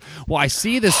and all this stuff. Well, I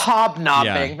see this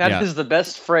hobnobbing. That is the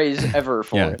best phrase ever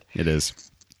for it. It is.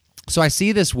 So I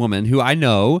see this woman who I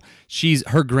know,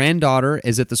 her granddaughter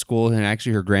is at the school, and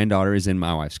actually her granddaughter is in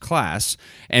my wife's class,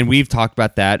 and we've talked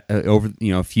about that over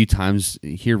a few times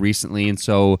here recently, and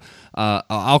so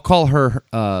I'll call her,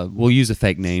 we'll use a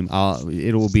fake name,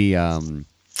 it will be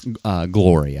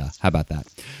Gloria. How about that?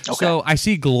 Okay. So I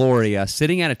see Gloria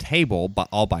sitting at a table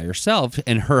all by herself,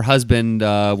 and her husband,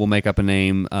 will make up a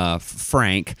name,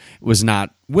 Frank, was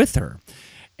not with her.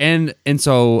 And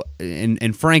so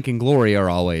Frank and Gloria are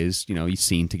always,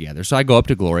 seen together. So I go up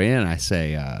to Gloria and I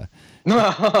say,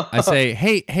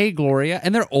 hey, Gloria,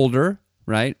 and they're older,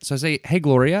 right? So I say, hey,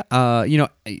 Gloria,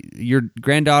 your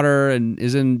granddaughter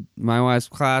is in my wife's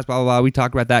class, blah, blah, blah. We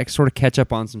talk about that, sort of catch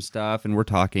up on some stuff, and we're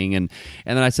talking. And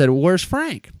then I said, well, where's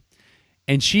Frank?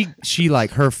 And she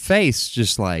like, her face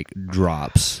just like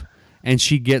drops, and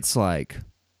she gets like,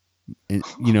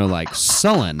 like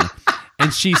sullen.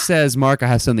 And she says, Mark, I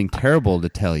have something terrible to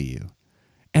tell you.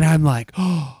 And I'm like,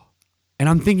 oh. And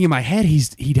I'm thinking in my head,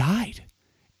 he died.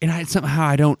 And I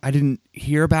didn't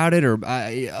hear about it, or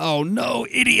oh no,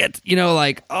 idiot.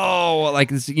 It's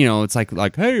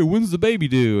like, hey, when's the baby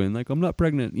due? And like, I'm not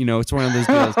pregnant. It's one of those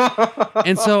deals.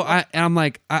 And so I'm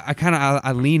like,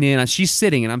 I lean in. She's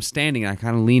sitting and I'm standing, and I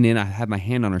kind of lean in. I have my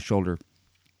hand on her shoulder,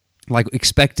 like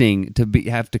expecting to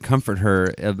have to comfort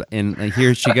her, and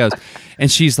here she goes,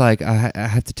 and she's like, I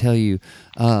have to tell you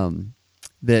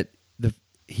that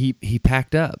he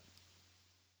packed up,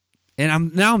 and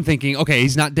I'm thinking, okay,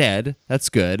 he's not dead, that's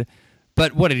good,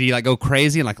 but what, did he like go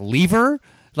crazy and like leave her?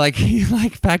 Like he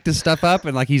like packed his stuff up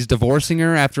and like he's divorcing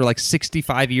her after like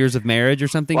 65 years of marriage or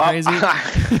something crazy.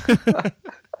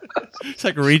 It's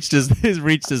like reached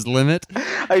his limit.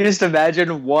 I just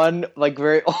imagine one like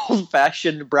very old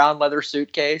fashioned brown leather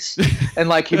suitcase, and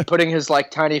like he putting his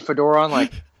like tiny fedora on,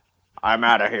 like, I'm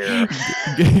out of here,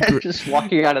 and just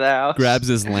walking out of the house. Grabs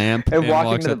his lamp and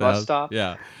walking walks to the bus house. stop.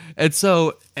 Yeah, and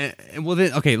so well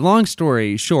then okay. Long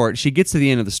story short, she gets to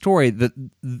the end of the story.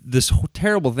 This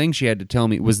terrible thing she had to tell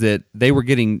me was that they were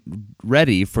getting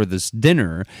ready for this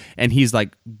dinner, and he's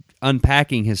like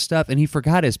unpacking his stuff, and he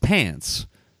forgot his pants.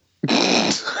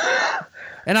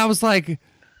 And I was like,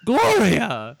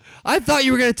 Gloria, I thought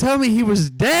you were going to tell me he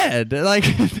was dead. Like,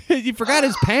 you forgot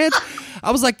his pants?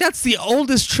 I was like, that's the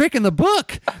oldest trick in the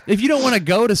book. If you don't want to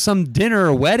go to some dinner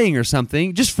or wedding or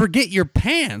something, just forget your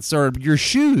pants or your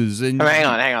shoes. And hang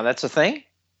on. That's a thing?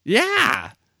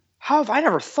 Yeah. How have I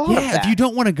never thought of that? Yeah, if you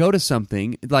don't want to go to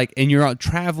something, like, and you're out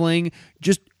traveling,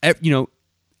 just,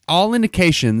 all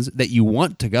indications that you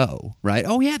want to go, right?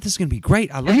 Oh, yeah, this is going to be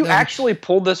great. I love Have you that. actually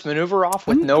pulled this maneuver off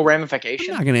with no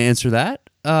ramification? I'm not going to answer that,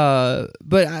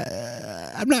 but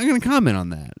I'm not going to comment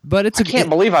on that. But I can't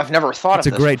believe I've never thought of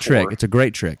this. It's a great before. trick. It's a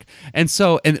great trick. And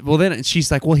then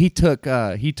she's like, well, he took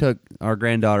our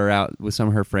granddaughter out with some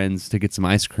of her friends to get some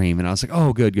ice cream, and I was like,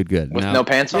 oh, good. With no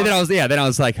pants on? Then I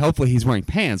was like, hopefully he's wearing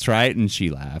pants, right? And she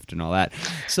laughed and all that.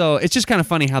 So it's just kind of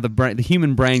funny how the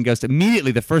human brain goes to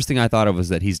immediately. The first thing I thought of was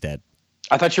that he's dead.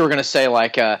 I thought you were going to say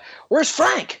like, where's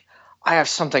Frank? I have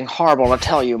something horrible to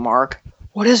tell you, Mark.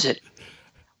 What is it?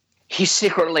 He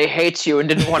secretly hates you and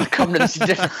didn't want to come to this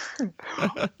dinner.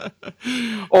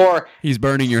 Or he's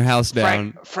burning your house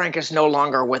down. Frank is no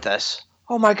longer with us.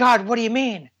 Oh my God, what do you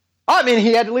mean? Oh, I mean,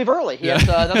 he had to leave early. He has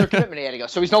another commitment he had to go.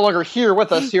 So he's no longer here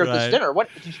with us here at this dinner. What?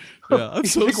 Yeah, I'm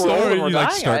so sorry. You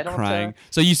like start crying.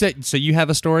 So you have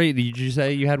a story? Did you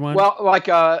say you had one? Well, like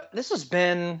this has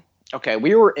been okay.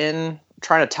 We were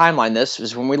trying to timeline this. It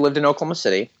was when we lived in Oklahoma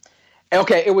City.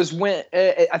 Okay, it was when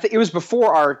I think it was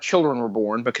before our children were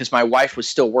born because my wife was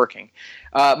still working.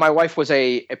 My wife was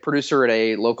a producer at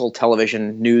a local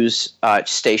television news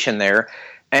station there,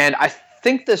 and I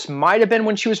think this might have been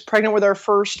when she was pregnant with our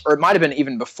first, or it might have been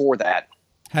even before that.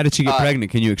 How did she get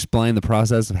pregnant? Can you explain the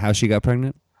process of how she got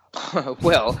pregnant?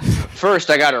 Well, first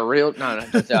I got a real no,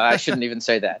 I shouldn't even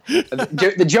say that.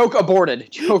 The joke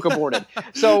aborted.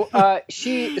 So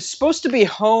she is supposed to be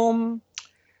home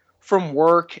from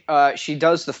work. She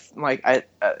does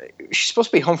she's supposed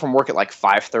to be home from work at like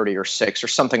 5:30 or 6 or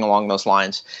something along those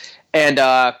lines, and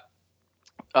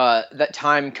that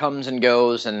time comes and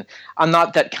goes, and I'm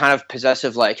not that kind of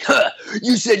possessive. Like,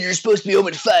 you said you're supposed to be home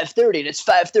at 5:30, and it's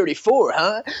 5:34,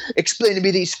 huh? Explain to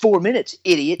me these 4 minutes,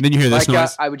 idiot. Then you hear this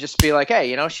noise. I would just be like,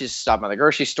 hey, she's stopping by the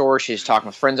grocery store, she's talking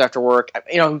with friends after work.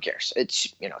 Who cares?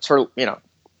 It's it's her,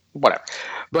 whatever.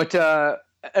 But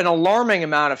an alarming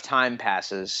amount of time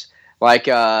passes. Like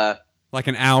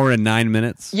an hour and 9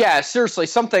 minutes. Yeah, seriously,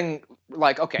 something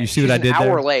like You see what I did there? An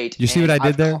hour late. You see what I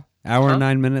did there? Hour and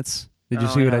 9 minutes. Did you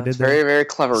see what I did there? Very, very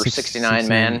clever, 69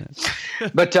 man.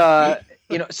 But an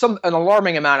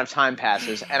alarming amount of time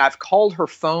passes, and I've called her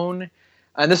phone,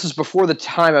 and this is before the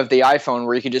time of the iPhone,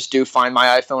 where you could just do Find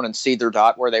My iPhone and see their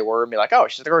dot where they were, and be like, oh,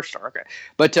 she's at the grocery store, okay.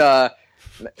 But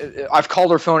I've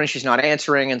called her phone and she's not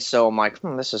answering, and so I'm like,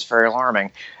 this is very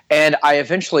alarming. And I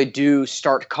eventually do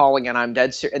start calling, and I'm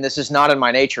dead serious. And this is not in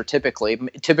my nature typically.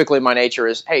 Typically my nature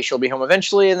is, hey, she'll be home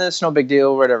eventually, and then it's no big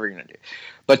deal, whatever you're going to do.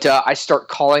 But I start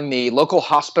calling the local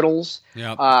hospitals.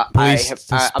 Yep. I'm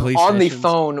on the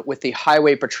phone with the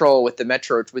highway patrol, with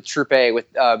Troop A, with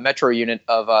Metro unit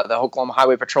of the Oklahoma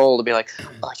Highway Patrol to be like,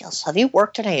 oh, yes, have you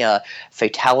worked any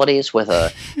fatalities with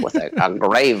a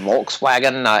gray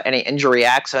Volkswagen, any injury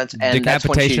accidents? And that's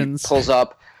when she pulls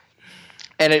up.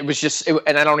 And it was just,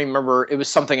 and I don't even remember, it was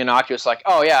something innocuous like,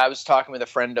 oh yeah, I was talking with a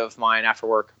friend of mine after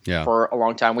work for a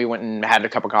long time. We went and had a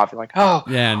cup of coffee, like,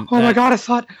 my God, I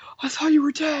thought you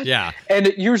were dead. Yeah. And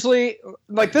it usually,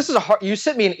 like, this is you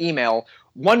sent me an email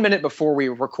 1 minute before we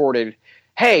recorded,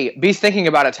 hey, be thinking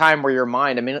about a time where your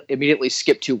mind immediately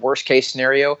skipped to worst case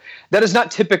scenario. That is not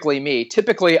typically me.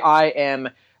 Typically I am,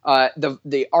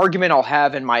 the argument I'll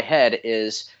have in my head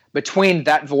is between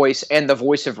that voice and the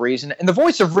voice of reason. And the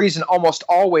voice of reason almost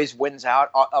always wins out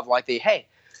of like hey,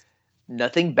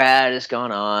 nothing bad has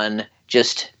gone on.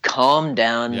 Just calm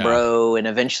down, bro, and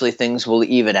eventually things will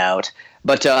even out.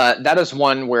 But that is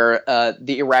one where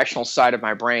the irrational side of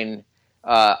my brain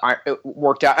it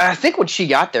worked out. And I think when she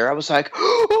got there, I was like,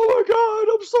 oh my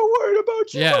God, I'm so worried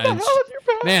about you. Yeah, What the hell have you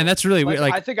been? Man, that's really weird.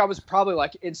 Like, I think I was probably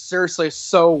like, seriously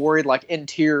so worried, like in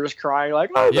tears, crying, like,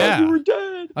 I thought you were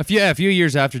dead. A few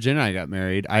years after Jen and I got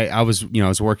married, I was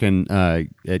working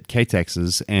at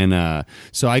K-Texas, and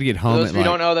so I'd get home. For those of you who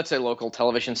don't know, that's a local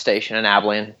television station in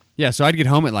Abilene. Yeah, so I'd get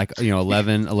home at like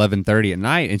 11:30 at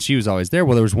night, and she was always there.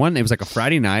 Well, there was one. It was like a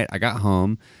Friday night. I got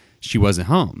home, she wasn't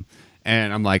home,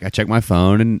 and I'm like, I checked my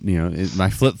phone, and my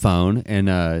flip phone, and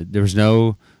there was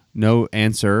no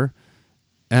answer,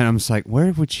 and I'm just like,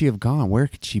 where would she have gone? Where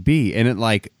could she be? And at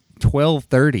like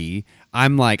 12:30,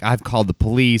 I'm like, I've called the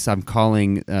police. I'm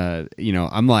calling.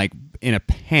 I'm like in a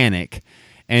panic.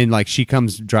 And like she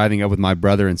comes driving up with my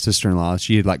brother and sister-in-law.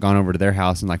 She had like gone over to their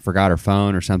house and like forgot her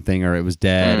phone or something, or it was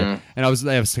dead. And I was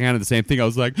kind of the same thing. I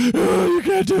was like, oh, you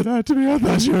can't do that to me. I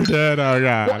thought you were dead. Oh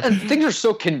god. Well, and things are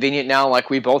so convenient now. Like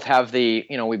we both have we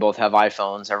both have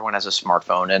iPhones. Everyone has a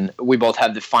smartphone, and we both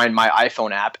have the Find My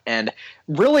iPhone app. And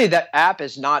really, that app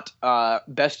is not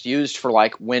best used for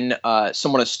like when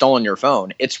someone has stolen your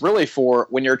phone. It's really for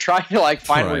when you're trying to like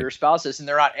find where your spouse is and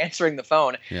they're not answering the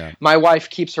phone. Yeah. My wife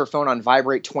keeps her phone on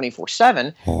vibrate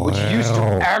 24/7, which used to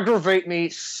aggravate me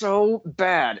so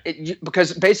bad.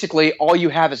 Because basically all you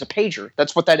have is a pager.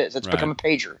 That's what that is. It's become a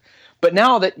pager. But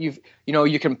now that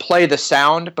you can play the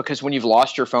sound, because when you've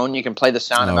lost your phone, you can play the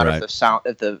sound no matter if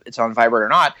it's on vibrate or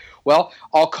not. Well,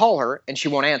 I'll call her and she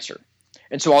won't answer.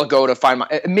 And so I'll go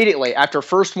to immediately after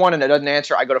first one and it doesn't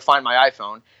answer, I go to find my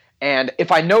iPhone. And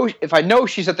if I know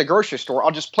she's at the grocery store, I'll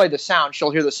just play the sound.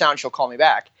 She'll hear the sound. She'll call me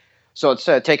back. So it's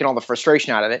taking all the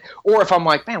frustration out of it. Or if I'm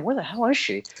like, man, where the hell is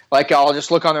she? Like I'll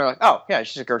just look on there like, oh yeah,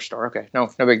 she's at the grocery store. Okay, no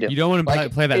big deal. You don't want to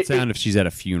play that sound if she's at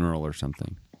a funeral or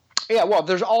something. Yeah, well,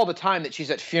 there's all the time that she's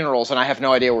at funerals and I have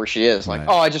no idea where she is. Like,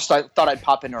 I thought I'd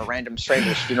pop into a random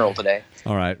stranger's funeral today.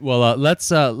 All right. Well, let's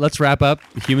wrap up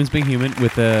Humans Being Human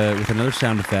with another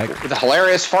sound effect. With a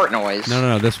hilarious fart noise.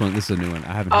 No. This is a new one.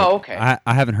 I haven't. Okay.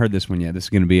 I haven't heard this one yet. This is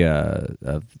going to be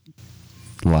a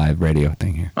live radio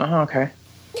thing here. Okay.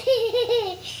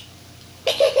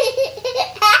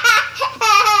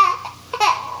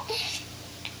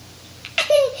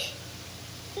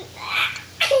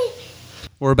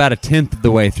 We're about 1/10 of the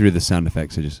way through the sound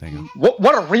effects, so just hang on.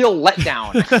 What a real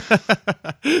letdown.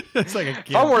 It's like a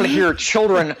kid. If I wanted to hear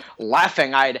children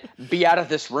laughing, I'd be out of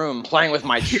this room playing with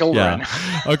my children.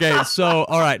 Yeah. Okay, so,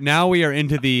 all right, now we are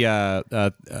into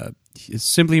the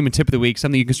Simply Human Tip of the Week,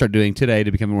 something you can start doing today to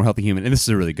become a more healthy human. And this is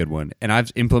a really good one. And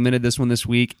I've implemented this one this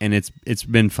week, and it's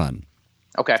been fun.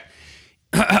 Okay.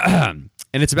 And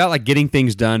it's about like getting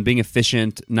things done, being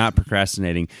efficient, not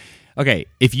procrastinating. Okay,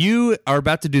 if you are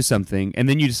about to do something and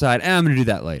then you decide, I'm going to do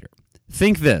that later,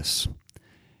 think this.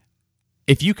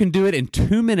 If you can do it in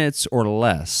 2 minutes or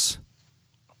less,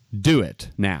 do it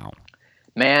now.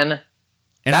 Man,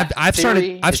 and I've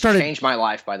started changed my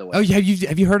life, by the way. Oh, have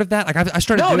you heard of that? Like I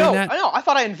started doing that. No, I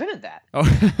thought I invented that.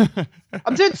 Oh.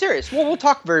 I'm dead serious. Well, we'll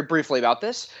talk very briefly about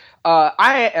this.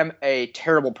 I am a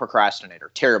terrible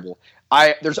procrastinator. Terrible.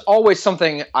 There's always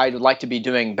something I'd like to be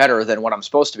doing better than what I'm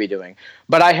supposed to be doing.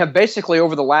 But I have basically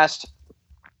over the last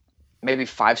maybe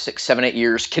 5, 6, 7, 8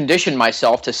 years conditioned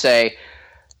myself to say,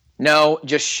 no,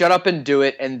 just shut up and do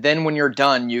it. And then when you're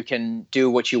done, you can do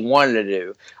what you wanted to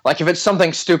do. Like if it's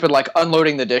something stupid like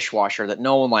unloading the dishwasher that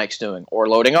no one likes doing, or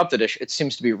loading up the dish, it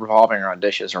seems to be revolving around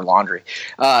dishes or laundry.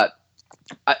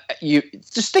 You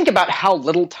just think about how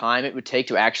little time it would take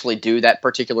to actually do that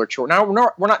particular chore. Now,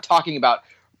 we're not talking about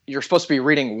you're supposed to be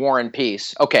reading War and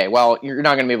Peace. Okay, well, you're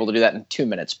not going to be able to do that in 2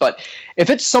 minutes. But if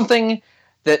it's something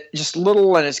that just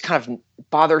little and is kind of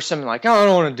bothersome, like, oh, I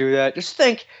don't want to do that, just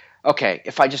think, okay,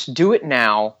 if I just do it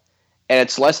now and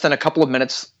it's less than a couple of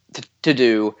minutes to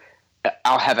do,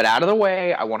 I'll have it out of the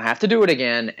way. I won't have to do it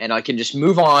again, and I can just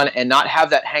move on and not have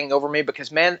that hanging over me.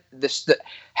 Because, man,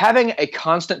 having a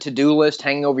constant to-do list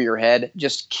hanging over your head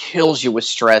just kills you with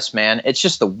stress, man. It's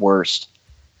just the worst.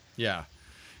 Yeah.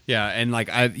 Yeah, and like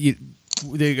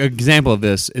the example of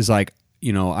this is like,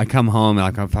 I come home and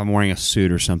like if I'm wearing a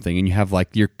suit or something, and you have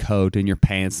like your coat and your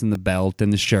pants and the belt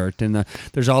and the shirt and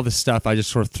there's all this stuff. I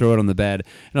just sort of throw it on the bed,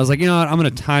 and I was like, you know what? I'm going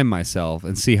to time myself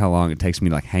and see how long it takes me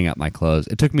to like hang up my clothes.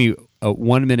 It took me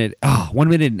 1 minute, 1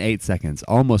 minute and 8 seconds,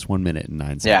 almost 1 minute and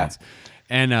 9 seconds. Yeah.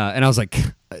 And I was like,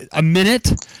 a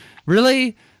minute,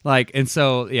 really? Like, and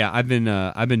so, yeah, I've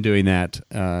been doing that.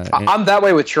 I'm that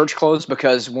way with church clothes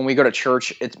because when we go to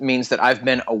church, it means that I've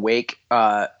been awake.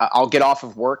 I'll get off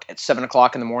of work at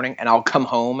 7:00 in the morning and I'll come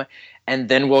home and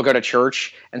then we'll go to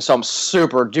church. And so I'm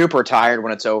super duper tired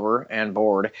when it's over and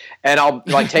bored. And I'll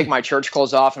like take my church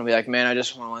clothes off and be like, man, I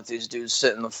just want to let these dudes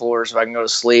sit on the floor so I can go to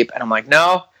sleep. And I'm like,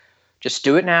 no, just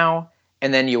do it now.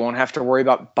 and then you won't have to worry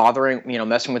about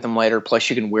messing with them later. Plus,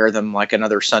 you can wear them like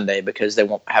another Sunday because they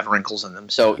won't have wrinkles in them.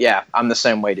 So, yeah, I'm the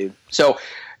same way, dude. So,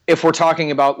 if we're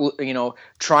talking about,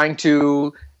 trying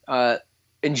to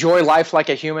enjoy life like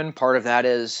a human, part of that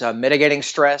is mitigating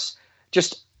stress.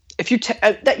 Just if you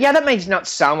that may not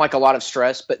sound like a lot of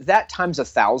stress, but that times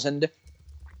 1,000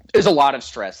 is a lot of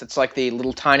stress. It's like the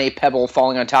little tiny pebble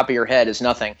falling on top of your head is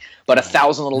nothing, but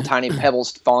 1,000 little tiny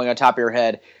pebbles falling on top of your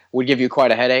head would give you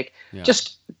quite a headache. Yeah.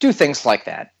 Just do things like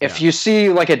that. If you see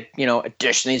like a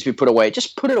dish that needs to be put away,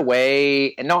 just put it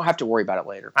away and don't have to worry about it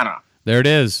later. I don't know. There it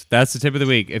is. That's the tip of the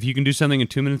week. If you can do something in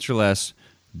 2 minutes or less,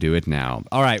 do it now.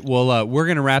 All right. Well, we're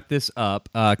going to wrap this up.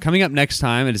 Coming up next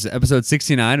time, it is episode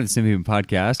 69 of the Simply Human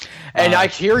Podcast. And I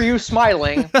hear you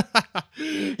smiling.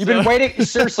 You've been waiting.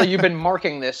 Seriously, you've been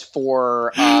marking this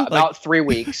for about 3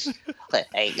 weeks.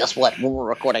 Hey, guess what? We're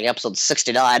recording episode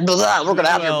 69. We're going to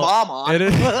have your mom on.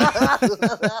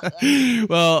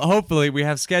 Well, hopefully we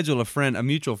have scheduled a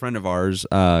mutual friend of ours.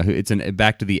 Who it's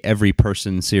back to the Every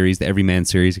Person series, the Every Man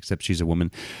series, except she's a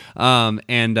woman.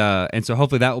 And so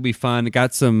hopefully that will be fun.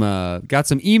 Got some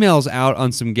emails out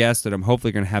on some guests that I'm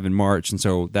hopefully going to have in March, and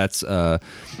so that's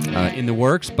in the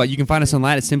works. But you can find us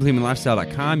online at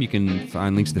simplyhumanlifestyle.com. You can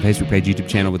find links to the Facebook page, YouTube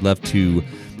channel. We'd love to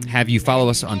have you follow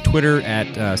us on Twitter at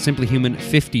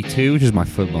simplyhuman52, which is my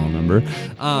football number.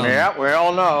 Yeah, we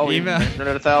all know. We've mentioned it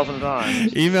 1,000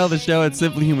 times. Email the show at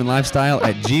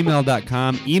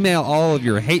simplyhumanlifestyle@gmail.com. Email all of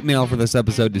your hate mail for this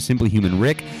episode to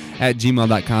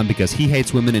simplyhumanrick@gmail.com because he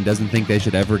hates women and doesn't think they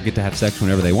should ever get to have sex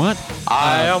whenever they want.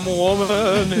 I am a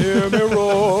woman, hear me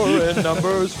roar, and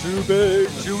numbers too big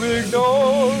to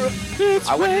ignore.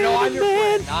 I wouldn't know I'm your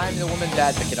friend. I'm the woman's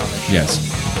advocate on this show.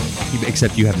 Yes.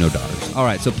 Except you have no daughters. All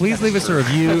right, so please leave us a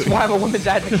review. That's why I'm a woman's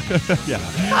advocate.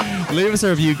 Yeah. Leave us a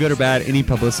review, good or bad. Any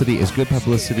publicity is good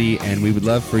publicity, and we would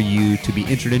love for you to be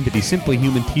entered into the Simply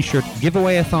Human t-shirt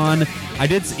giveaway-a-thon. I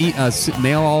did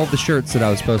mail all the shirts that I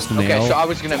was supposed to mail. Okay, so I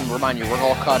was going to remind you, we're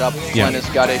all caught up. Glenn has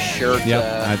got his shirt.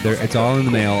 Yep, it's all in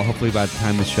the mail. Hopefully by the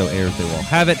time this show airs, they will all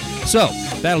have it. So,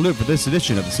 that'll do it for this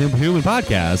edition of the Simply Human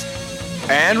Podcast.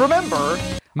 And remember...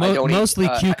 mostly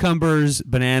cucumbers,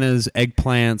 bananas,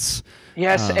 eggplants.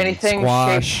 Yes, anything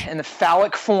squash. shaped in the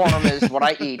phallic form is what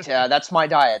I eat. That's my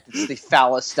diet. It's the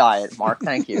phallus diet, Mark.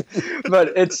 Thank you.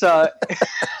 But it's... So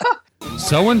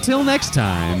until next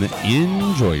time,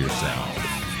 enjoy yourself.